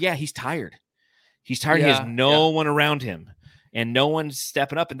fourth quarter, he's tired. He's tired. He has no one around him. And no one's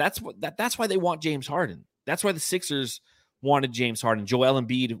stepping up. And that's why they want James Harden. That's why the Sixers wanted James Harden. Joel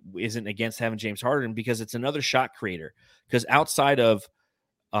Embiid isn't against having James Harden because it's another shot creator. Because outside of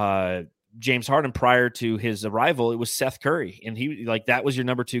James Harden prior to his arrival, it was Seth Curry. And that was your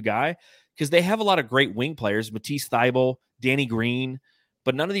number 2 guy. Because they have a lot of great wing players, Matisse Thybulle, Danny Green,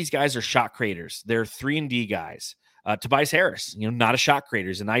 but none of these guys are shot creators. They're 3-and-D guys. Tobias Harris, not a shot creator,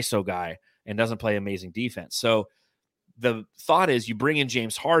 is an ISO guy and doesn't play amazing defense. So the thought is you bring in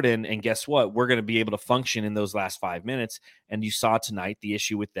James Harden, and guess what? We're going to be able to function in those last 5 minutes. And you saw tonight the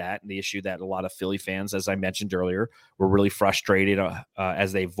issue with that, and the issue that a lot of Philly fans, as I mentioned earlier, were really frustrated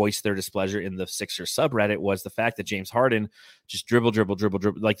as they voiced their displeasure in the Sixers subreddit, was the fact that James Harden just dribble.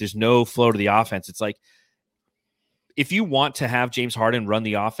 Like, there's no flow to the offense. It's like, if you want to have James Harden run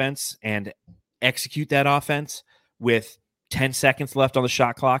the offense and execute that offense with 10 seconds left on the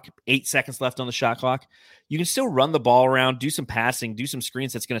shot clock, 8 seconds left on the shot clock, you can still run the ball around, do some passing, do some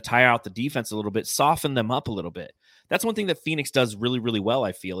screens that's going to tire out the defense a little bit, soften them up a little bit. That's one thing that Phoenix does really, really well,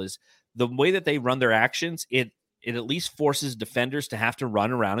 I feel, is the way that they run their actions, it at least forces defenders to have to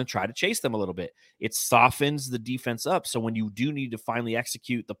run around and try to chase them a little bit. It softens the defense up, so when you do need to finally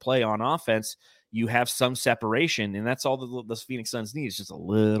execute the play on offense, you have some separation, and that's all the Phoenix Suns need, is just a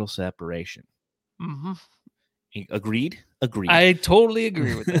little separation. Mm-hmm. Agreed. I totally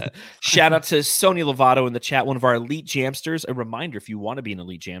agree with that. Shout out to Sonia Lovato in the chat, one of our elite jamsters. A reminder, if you want to be an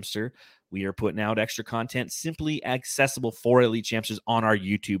elite jamster, we are putting out extra content simply accessible for elite jamsters on our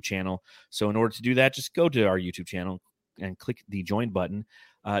YouTube channel. So in order to do that, just go to our YouTube channel and click the join button.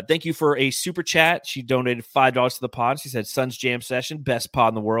 Thank you for a super chat. She donated $5 to the pod. She said, Suns Jam Session, best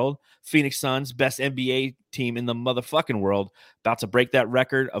pod in the world. Phoenix Suns, best NBA team in the motherfucking world. About to break that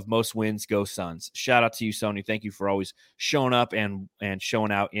record of most wins. Go Suns. Shout out to you, Sony. Thank you for always showing up and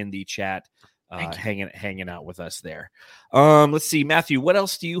showing out in the chat, hanging out with us there. Let's see, Matthew, what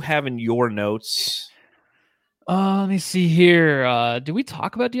else do you have in your notes? Let me see here. Did we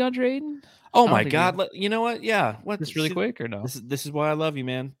talk about DeAndre Ayton? Oh my God! You know what? Yeah, Just really quick or no? This is why I love you,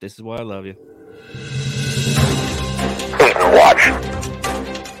 man. This is why I love you. Watch.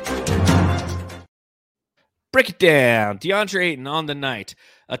 Break it down. DeAndre Ayton on the night,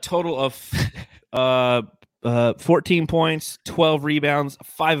 a total of 14 points, 12 rebounds,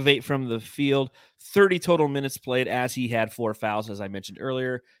 5 of 8 from the field, 30 total minutes played, as he had 4 fouls, as I mentioned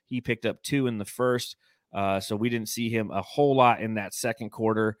earlier. He picked up 2 in the first, so we didn't see him a whole lot in that second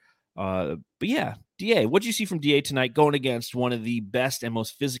quarter. But yeah, DA, what did you see from DA tonight going against one of the best and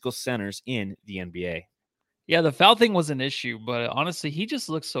most physical centers in the NBA? Yeah, the foul thing was an issue, but honestly, he just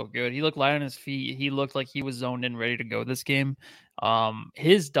looked so good. He looked light on his feet. He looked like he was zoned in, ready to go this game.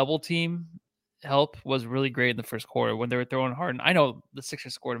 His double team help was really great in the first quarter when they were throwing Harden. I know the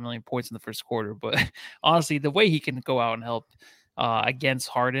Sixers scored 1 million points in the first quarter, but honestly, the way he can go out and help against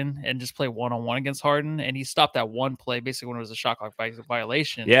Harden and just play one-on-one against Harden, and he stopped that one play basically when it was a shot clock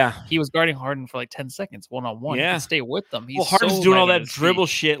violation. Yeah, he was guarding Harden for like 10 seconds one-on-one. Yeah, he can stay with them. Well, Harden's doing all that dribble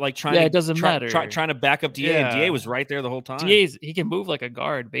shit, like trying. Yeah, it doesn't matter. Trying to back up Da, and Da was right there the whole time. He can move like a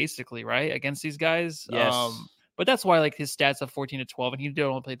guard basically, right, against these guys. Yes. But that's why like his stats of 14 to 12, and he did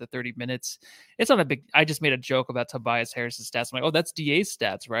only play the 30 minutes. It's not a big. I just made a joke about Tobias Harris's stats. I'm like, oh, that's DA's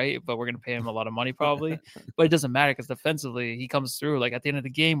stats, right? But we're gonna pay him a lot of money probably. But it doesn't matter because defensively he comes through. Like at the end of the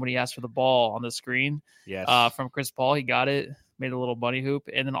game when he asked for the ball on the screen, from Chris Paul, he got it, made a little bunny hoop,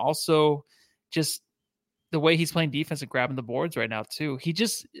 and then also just the way he's playing defense and grabbing the boards right now too. He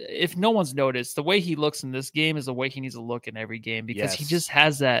just, if no one's noticed, the way he looks in this game is the way he needs to look in every game because he just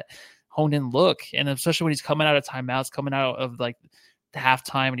has that honed in look. And especially when he's coming out of timeouts, coming out of like the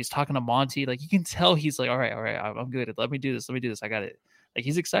halftime and he's talking to Monty, like you can tell he's like, all right, I'm good. Let me do this. I got it. Like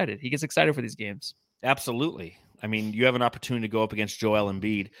he's excited. He gets excited for these games. Absolutely. I mean, you have an opportunity to go up against Joel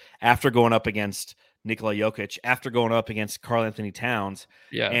Embiid after going up against Nikola Jokic, after going up against Karl Anthony Towns.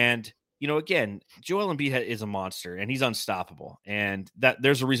 Yeah. And, you know, again, Joel Embiid is a monster and he's unstoppable. And that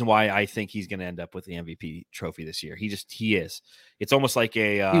there's a reason why I think he's going to end up with the MVP trophy this year. He is. It's almost like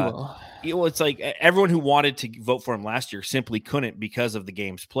it's like everyone who wanted to vote for him last year simply couldn't because of the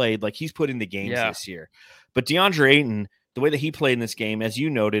games played. Like he's put in the games this year. But DeAndre Ayton, the way that he played in this game, as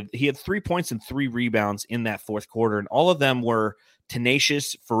you noted, he had 3 points and 3 rebounds in that fourth quarter. And all of them were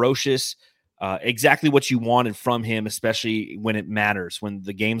tenacious, ferocious, exactly what you wanted from him, especially when it matters, when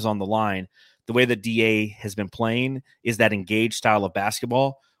the game's on the line. The way that DA has been playing is that engaged style of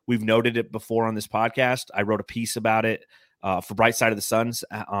basketball. We've noted it before on this podcast. I wrote a piece about it for Bright Side of the Suns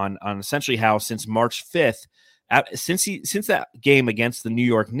on essentially how since March 5th, since that game against the New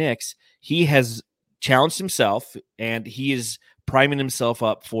York Knicks, he has challenged himself and he is priming himself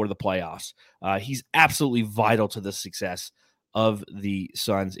up for the playoffs. He's absolutely vital to the success of the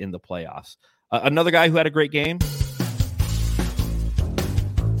Suns in the playoffs. Another guy who had a great game.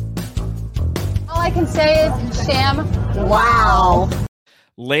 All I can say is, Sham, wow.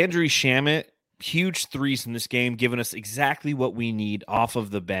 Landry Shamet, huge threes in this game, giving us exactly what we need off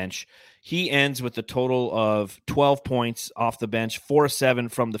of the bench. He ends with a total of 12 points off the bench, 4 of 7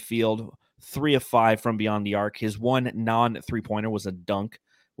 from the field, 3 of 5 from beyond the arc. His one non-three-pointer was a dunk,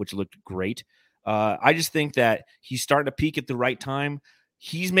 which looked great. I just think that he's starting to peak at the right time.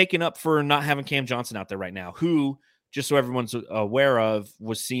 He's making up for not having Cam Johnson out there right now, who, just so everyone's aware of,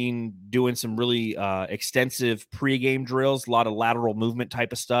 was seen doing some really extensive pregame drills, a lot of lateral movement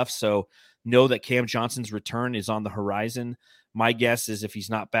type of stuff. So know that Cam Johnson's return is on the horizon. My guess is if he's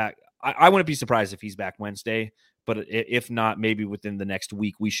not back, I wouldn't be surprised if he's back Wednesday, but if not, maybe within the next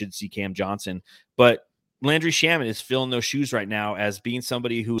week, we should see Cam Johnson. But Landry Shamet is filling those shoes right now as being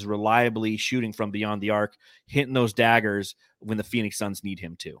somebody who's reliably shooting from beyond the arc, hitting those daggers when the Phoenix Suns need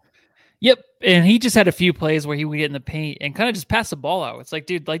him to. Yep. And he just had a few plays where he would get in the paint and kind of just pass the ball out. It's like,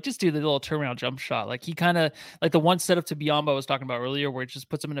 dude, like just do the little turnaround jump shot. Like he kind of like the one setup to Biyombo I was talking about earlier where it just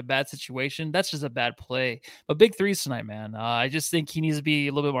puts him in a bad situation. That's just a bad play. But big threes tonight, man. I just think he needs to be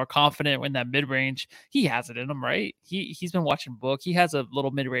a little bit more confident in that mid-range. He has it in him, right? He's been watching book. He has a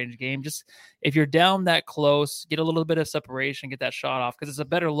little mid-range game. Just if you're down that close, get a little bit of separation, get that shot off because it's a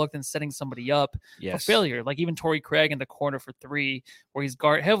better look than setting somebody up for failure. Like even Torrey Craig in the corner for 3 where he's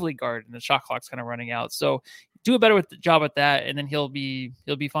heavily guarded and the shot clock's kind of running out. So do a better job at that, and then he'll be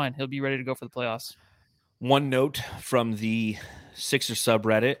fine. He'll be ready to go for the playoffs. One note from the Sixers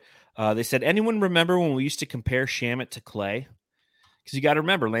subreddit. They said, anyone remember when we used to compare Shamet to Clay? Because you got to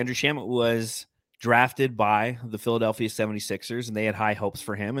remember, Landry Shamet was drafted by the Philadelphia 76ers, and they had high hopes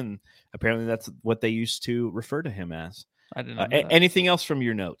for him, and apparently that's what they used to refer to him as. I didn't know anything else from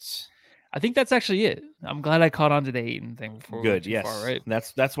your notes? I think that's actually it. I'm glad I caught on to the Ayton thing before. Good, yes. Far, right?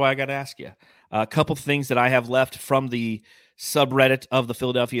 That's why I got to ask you. A couple things that I have left from the subreddit of the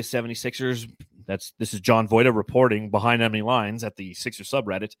Philadelphia 76ers. This is John Voida reporting behind enemy lines at the Sixers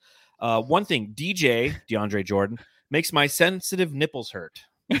subreddit. One thing, DeAndre Jordan, makes my sensitive nipples hurt.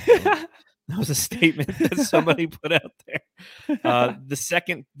 That was a statement that somebody put out there. That's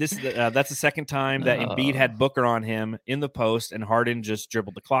the second time that Embiid had Booker on him in the post, and Harden just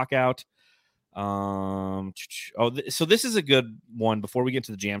dribbled the clock out. So this is a good one before we get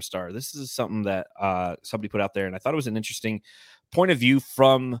to the Jam Star. This is something that somebody put out there, and I thought it was an interesting point of view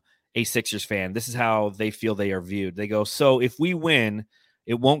from a Sixers fan. This is how they feel they are viewed. They go, so if we win,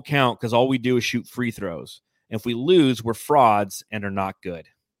 it won't count because all we do is shoot free throws. And if we lose, we're frauds and are not good.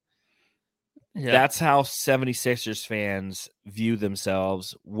 Yeah. That's how 76ers fans view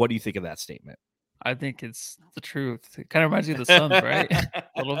themselves. What do you think of that statement? I think it's the truth. It kind of reminds you of the Suns, right? A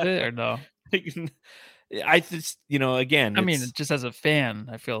little bit, or no? I just, again, I mean, it's just as a fan,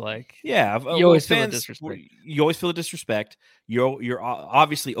 I feel like yeah. you always feel the disrespect. You always feel the disrespect. You're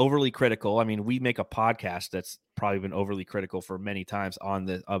obviously overly critical. I mean, we make a podcast that's probably been overly critical for many times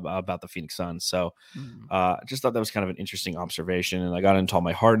on about the Phoenix Suns. So, just thought that was kind of an interesting observation, and I got into all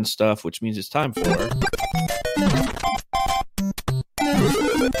my Harden stuff, which means it's time for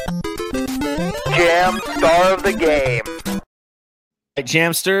Jam Star of the Game. All right,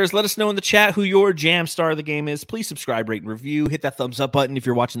 Jamsters, let us know in the chat who your Jam Star of the Game is. Please subscribe, rate, and review. Hit that thumbs up button if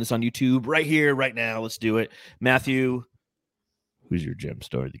you're watching this on YouTube right here, right now. Let's do it. Matthew, who's your Jam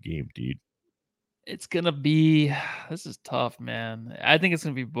Star of the Game, dude? It's going to be – this is tough, man. I think it's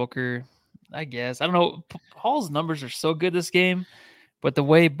going to be Booker, I guess. I don't know. Hall's numbers are so good this game, but the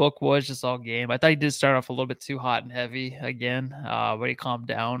way Book was just all game, I thought he did start off a little bit too hot and heavy again, but he calmed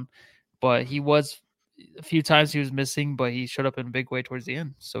down. But he was – a few times he was missing, but he showed up in a big way towards the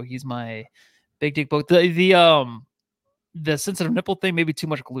end. So he's my big dick Book. The sensitive nipple thing, maybe too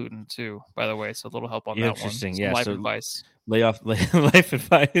much gluten too, by the way. So a little help on that one. Interesting. Some Yeah. life So advice. life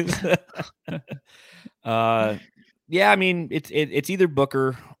advice. Yeah, I mean, it's either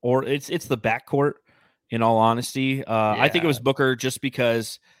Booker or it's the backcourt, in all honesty. I think it was Booker just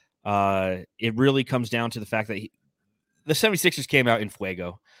because it really comes down to the fact that the 76ers came out in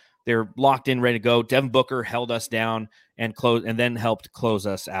fuego. They're locked in, ready to go. Devin Booker held us down and then helped close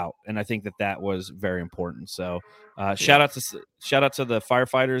us out. And I think that was very important. So shout out to the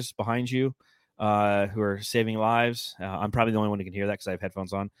firefighters behind you who are saving lives. I'm probably the only one who can hear that because I have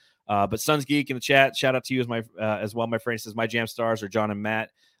headphones on. But Suns Geek in the chat, shout out to you as well, my friend. He says my Jam Stars are John and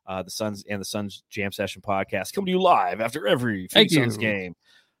Matt, the Suns Jam Session podcast, coming to you live after every Phoenix Suns game.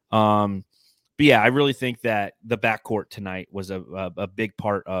 But yeah, I really think that the backcourt tonight was a big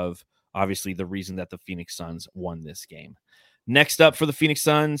part of, obviously, the reason that the Phoenix Suns won this game. Next up for the Phoenix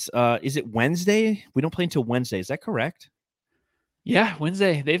Suns, is it Wednesday? We don't play until Wednesday. Is that correct? Yeah,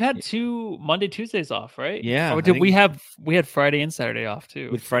 Wednesday. They've had 2 Monday, Tuesdays off, right? Yeah. Or did we had Friday and Saturday off too?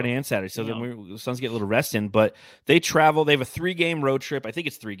 With Friday and Saturday. So then the Suns get a little rest in, but they travel. They have a 3-game road trip. I think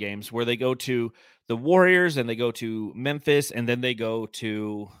it's 3 games where they go to the Warriors and they go to Memphis and then they go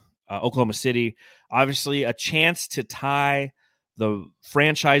to Oklahoma City. Obviously, a chance to tie the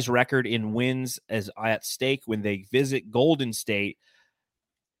franchise record in wins as at stake when they visit Golden State.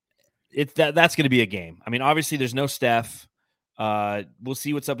 That's going to be a game. I mean, obviously, there's no Steph. We'll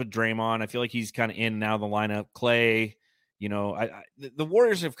see what's up with Draymond. I feel like he's kind of in and out of the lineup. Clay, the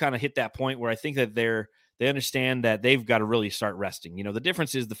Warriors have kind of hit that point where I think that they understand that they've got to really start resting. The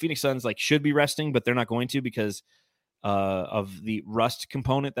difference is the Phoenix Suns should be resting, but they're not going to because of the rust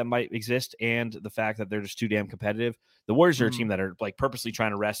component that might exist and the fact that they're just too damn competitive. The Warriors are a team that are purposely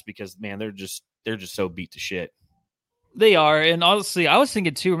trying to rest because, man, they're just so beat to shit. They are. And honestly, I was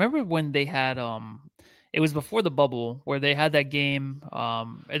thinking too, remember when they had it was before the bubble where they had that game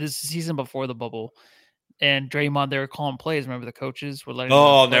it is the season before the bubble and Draymond, they were calling plays. Remember the coaches were letting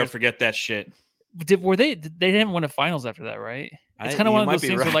I'll never forget that shit. They didn't win a finals after that, right? It's kind of one of those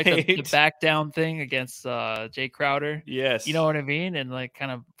things where the back down thing against Jay Crowder. Yes. You know what I mean? And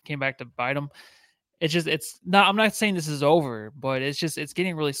kind of came back to bite them. It's not, I'm not saying this is over, but it's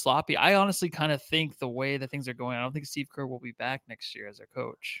getting really sloppy. I honestly kind of think the way that things are going, I don't think Steve Kerr will be back next year as their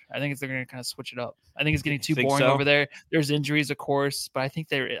coach. I think they're going to kind of switch it up. I think it's getting too boring over there. There's injuries, of course, but I think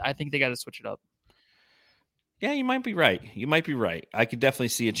they got to switch it up. Yeah, you might be right. I could definitely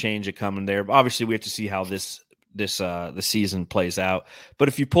see a change coming there. But obviously, we have to see how the season plays out. But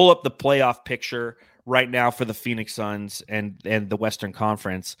if you pull up the playoff picture right now for the Phoenix Suns and the Western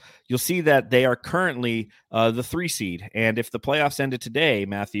Conference, you'll see that they are currently the 3 seed. And if the playoffs ended today,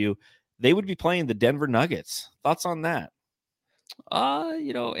 Matthew, they would be playing the Denver Nuggets. Thoughts on that?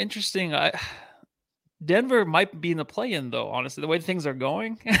 Interesting. Denver might be in the play-in, though, honestly, the way things are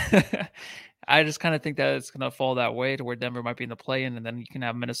going. I just kind of think that it's going to fall that way to where Denver might be in the play-in, and then you can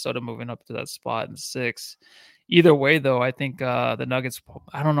have Minnesota moving up to that spot in 6. Either way, though, I think the Nuggets,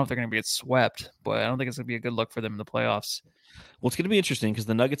 I don't know if they're going to get swept, but I don't think it's going to be a good look for them in the playoffs. Well, it's going to be interesting because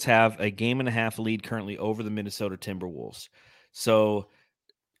the Nuggets have a 1.5 game lead currently over the Minnesota Timberwolves. So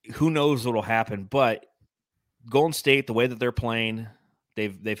who knows what will happen, but Golden State, the way that they're playing,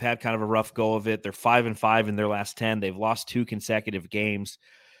 they've had kind of a rough go of it. They're 5-5 in their last 10. They've lost 2 consecutive games.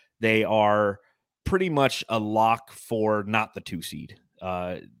 They are pretty much a lock for not the 2 seed.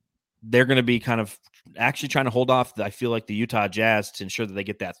 They're going to be kind of actually trying to hold off, I feel like, the Utah Jazz to ensure that they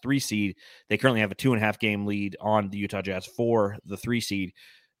get that 3 seed. They currently have a 2.5 game lead on the Utah Jazz for the 3 seed.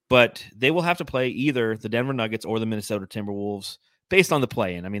 But they will have to play either the Denver Nuggets or the Minnesota Timberwolves based on the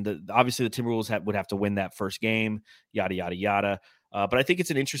play-in. I mean, obviously the Timberwolves would have to win that first game, yada, yada, yada. But I think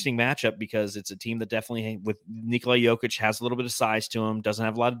it's an interesting matchup because it's a team that definitely, with Nikola Jokic, has a little bit of size to him, doesn't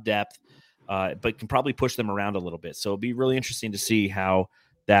have a lot of depth, but can probably push them around a little bit. So it'll be really interesting to see how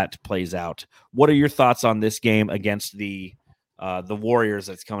that plays out. What are your thoughts on this game against the Warriors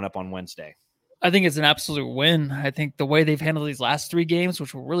that's coming up on Wednesday? I think it's an absolute win. I think the way they've handled these last 3 games,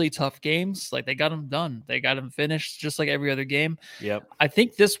 which were really tough games, like they got them done. They got them finished just like every other game. Yep. I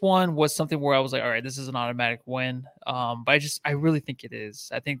think this one was something where I was like, all right, this is an automatic win. But I really think it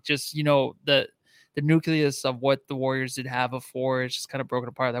is. I think just, the nucleus of what the Warriors did have before is just kind of broken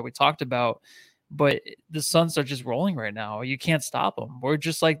apart that we talked about. But the Suns are just rolling right now. You can't stop them. We're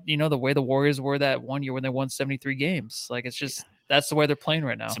just like, the way the Warriors were that one year when they won 73 games. Like, it's just, that's the way they're playing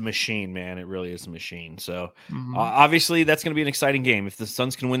right now. It's a machine, man. It really is a machine. So obviously that's going to be an exciting game. If the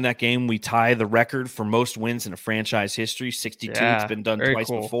Suns can win that game, we tie the record for most wins in a franchise history, 62. It's been done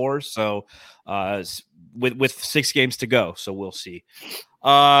twice before. So with 6 games to go. So we'll see.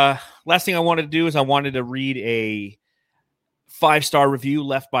 Last thing I wanted to do is I wanted to read a 5-star review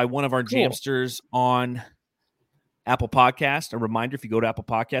left by one of our Jamsters on Apple Podcast. A reminder, if you go to Apple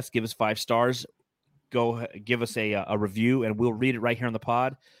Podcast, give us 5 stars. Go give us a review, and we'll read it right here on the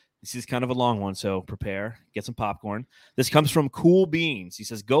pod. This is kind of a long one, so prepare. Get some popcorn. This comes from Cool Beans. He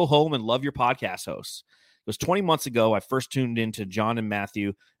says, go home and love your podcast hosts. It was 20 months ago I first tuned into John and Matthew,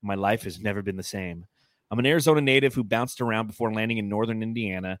 and my life has never been the same. I'm an Arizona native who bounced around before landing in northern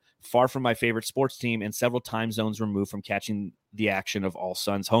Indiana, far from my favorite sports team and several time zones removed from catching the action of all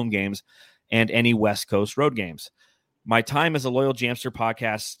Suns home games and any West Coast road games. My time as a loyal Jamster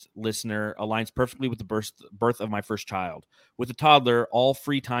podcast listener aligns perfectly with the birth of my first child. With a toddler, all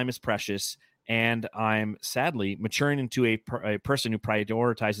free time is precious, and I'm sadly maturing into a person who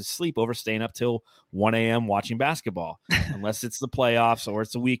prioritizes sleep over staying up till 1 a.m. watching basketball, unless it's the playoffs or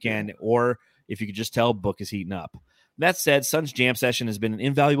it's the weekend, or if you could just tell, book is heating up. That said, Suns Jam Session has been an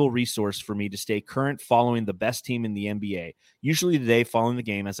invaluable resource for me to stay current following the best team in the NBA, usually the day following the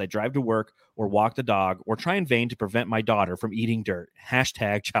game as I drive to work or walk the dog or try in vain to prevent my daughter from eating dirt.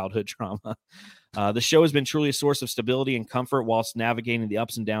 # childhood trauma. The show has been truly a source of stability and comfort whilst navigating the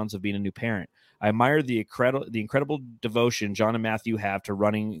ups and downs of being a new parent. I admire the incredible devotion John and Matthew have to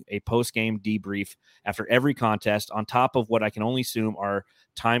running a post-game debrief after every contest on top of what I can only assume are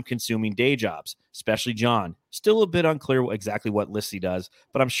time-consuming day jobs, especially John. Still a bit unclear exactly what Lissy does,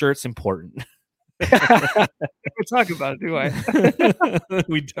 but I'm sure it's important. We're talking about it, do I?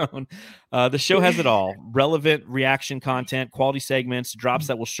 We don't. The show has it all. Relevant reaction content, quality segments, drops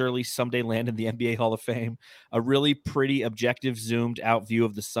that will surely someday land in the NBA Hall of Fame, a really pretty objective zoomed out view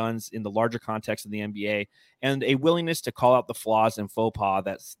of the Suns in the larger context of the NBA, and a willingness to call out the flaws and faux pas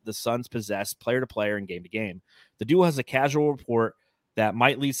that the Suns possess player to player and game to game. The duo has a casual report that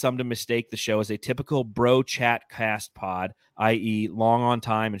might lead some to mistake the show as a typical bro chat cast pod, i.e. long on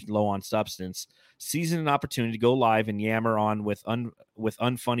time and low on substance, seizing an opportunity to go live and yammer on with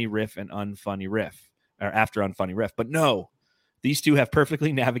unfunny riff and unfunny riff, or after unfunny riff. But no, these two have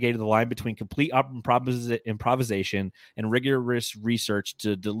perfectly navigated the line between complete improvisation and rigorous research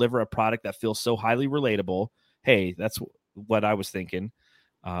to deliver a product that feels so highly relatable. Hey, that's what I was thinking.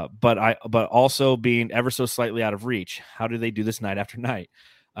 But also being ever so slightly out of reach. How do they do this night after night?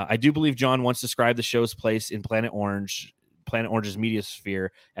 I do believe John once described the show's place in Planet Orange's media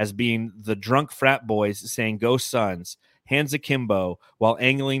sphere as being the drunk frat boys saying "Go Suns," hands akimbo, while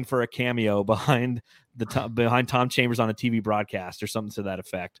angling for a cameo behind Tom Chambers on a TV broadcast or something to that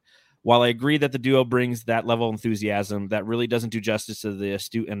effect. While I agree that the duo brings that level of enthusiasm, that really doesn't do justice to the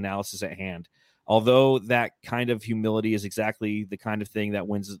astute analysis at hand. Although that kind of humility is exactly the kind of thing that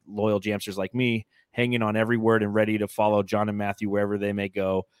wins loyal Jamsters like me, hanging on every word and ready to follow John and Matthew wherever they may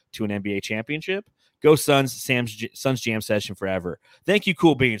go to an NBA championship. Go Suns, Suns Jam Session forever. Thank you,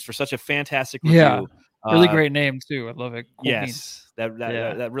 Cool Beans, for such a fantastic review. Yeah, really great name too. I love it. Cool Beans.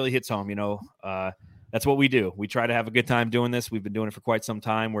 That really hits home. That's what we do. We try to have a good time doing this. We've been doing it for quite some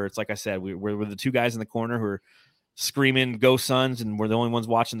time. Where it's like I said, we're the two guys in the corner who are screaming "Go Suns," and we're the only ones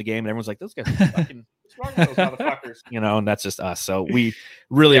watching the game, and everyone's like, "Those guys are fucking what's wrong with those motherfuckers?" And that's just us. So we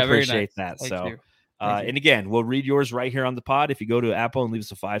really appreciate that. So, and again, we'll read yours right here on the pod if you go to Apple and leave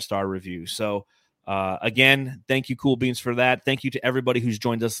us a 5-star review. So, again, thank you, Cool Beans, for that. Thank you to everybody who's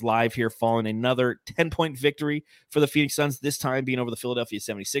joined us live here following another 10-point victory for the Phoenix Suns, this time being over the Philadelphia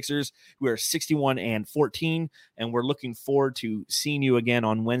 76ers. We are 61-14, and we're looking forward to seeing you again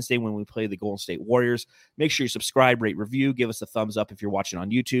on Wednesday when we play the Golden State Warriors. Make sure you subscribe, rate, review, give us a thumbs up if you're watching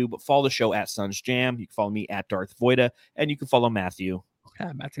on YouTube. Follow the show at Suns Jam. You can follow me at Darth Voida, and you can follow Matthew.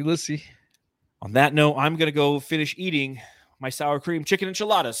 Matthew Lissy. On that note, I'm going to go finish eating my sour cream chicken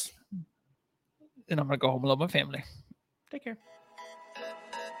enchiladas. And I'm gonna go home and love my family. Take care.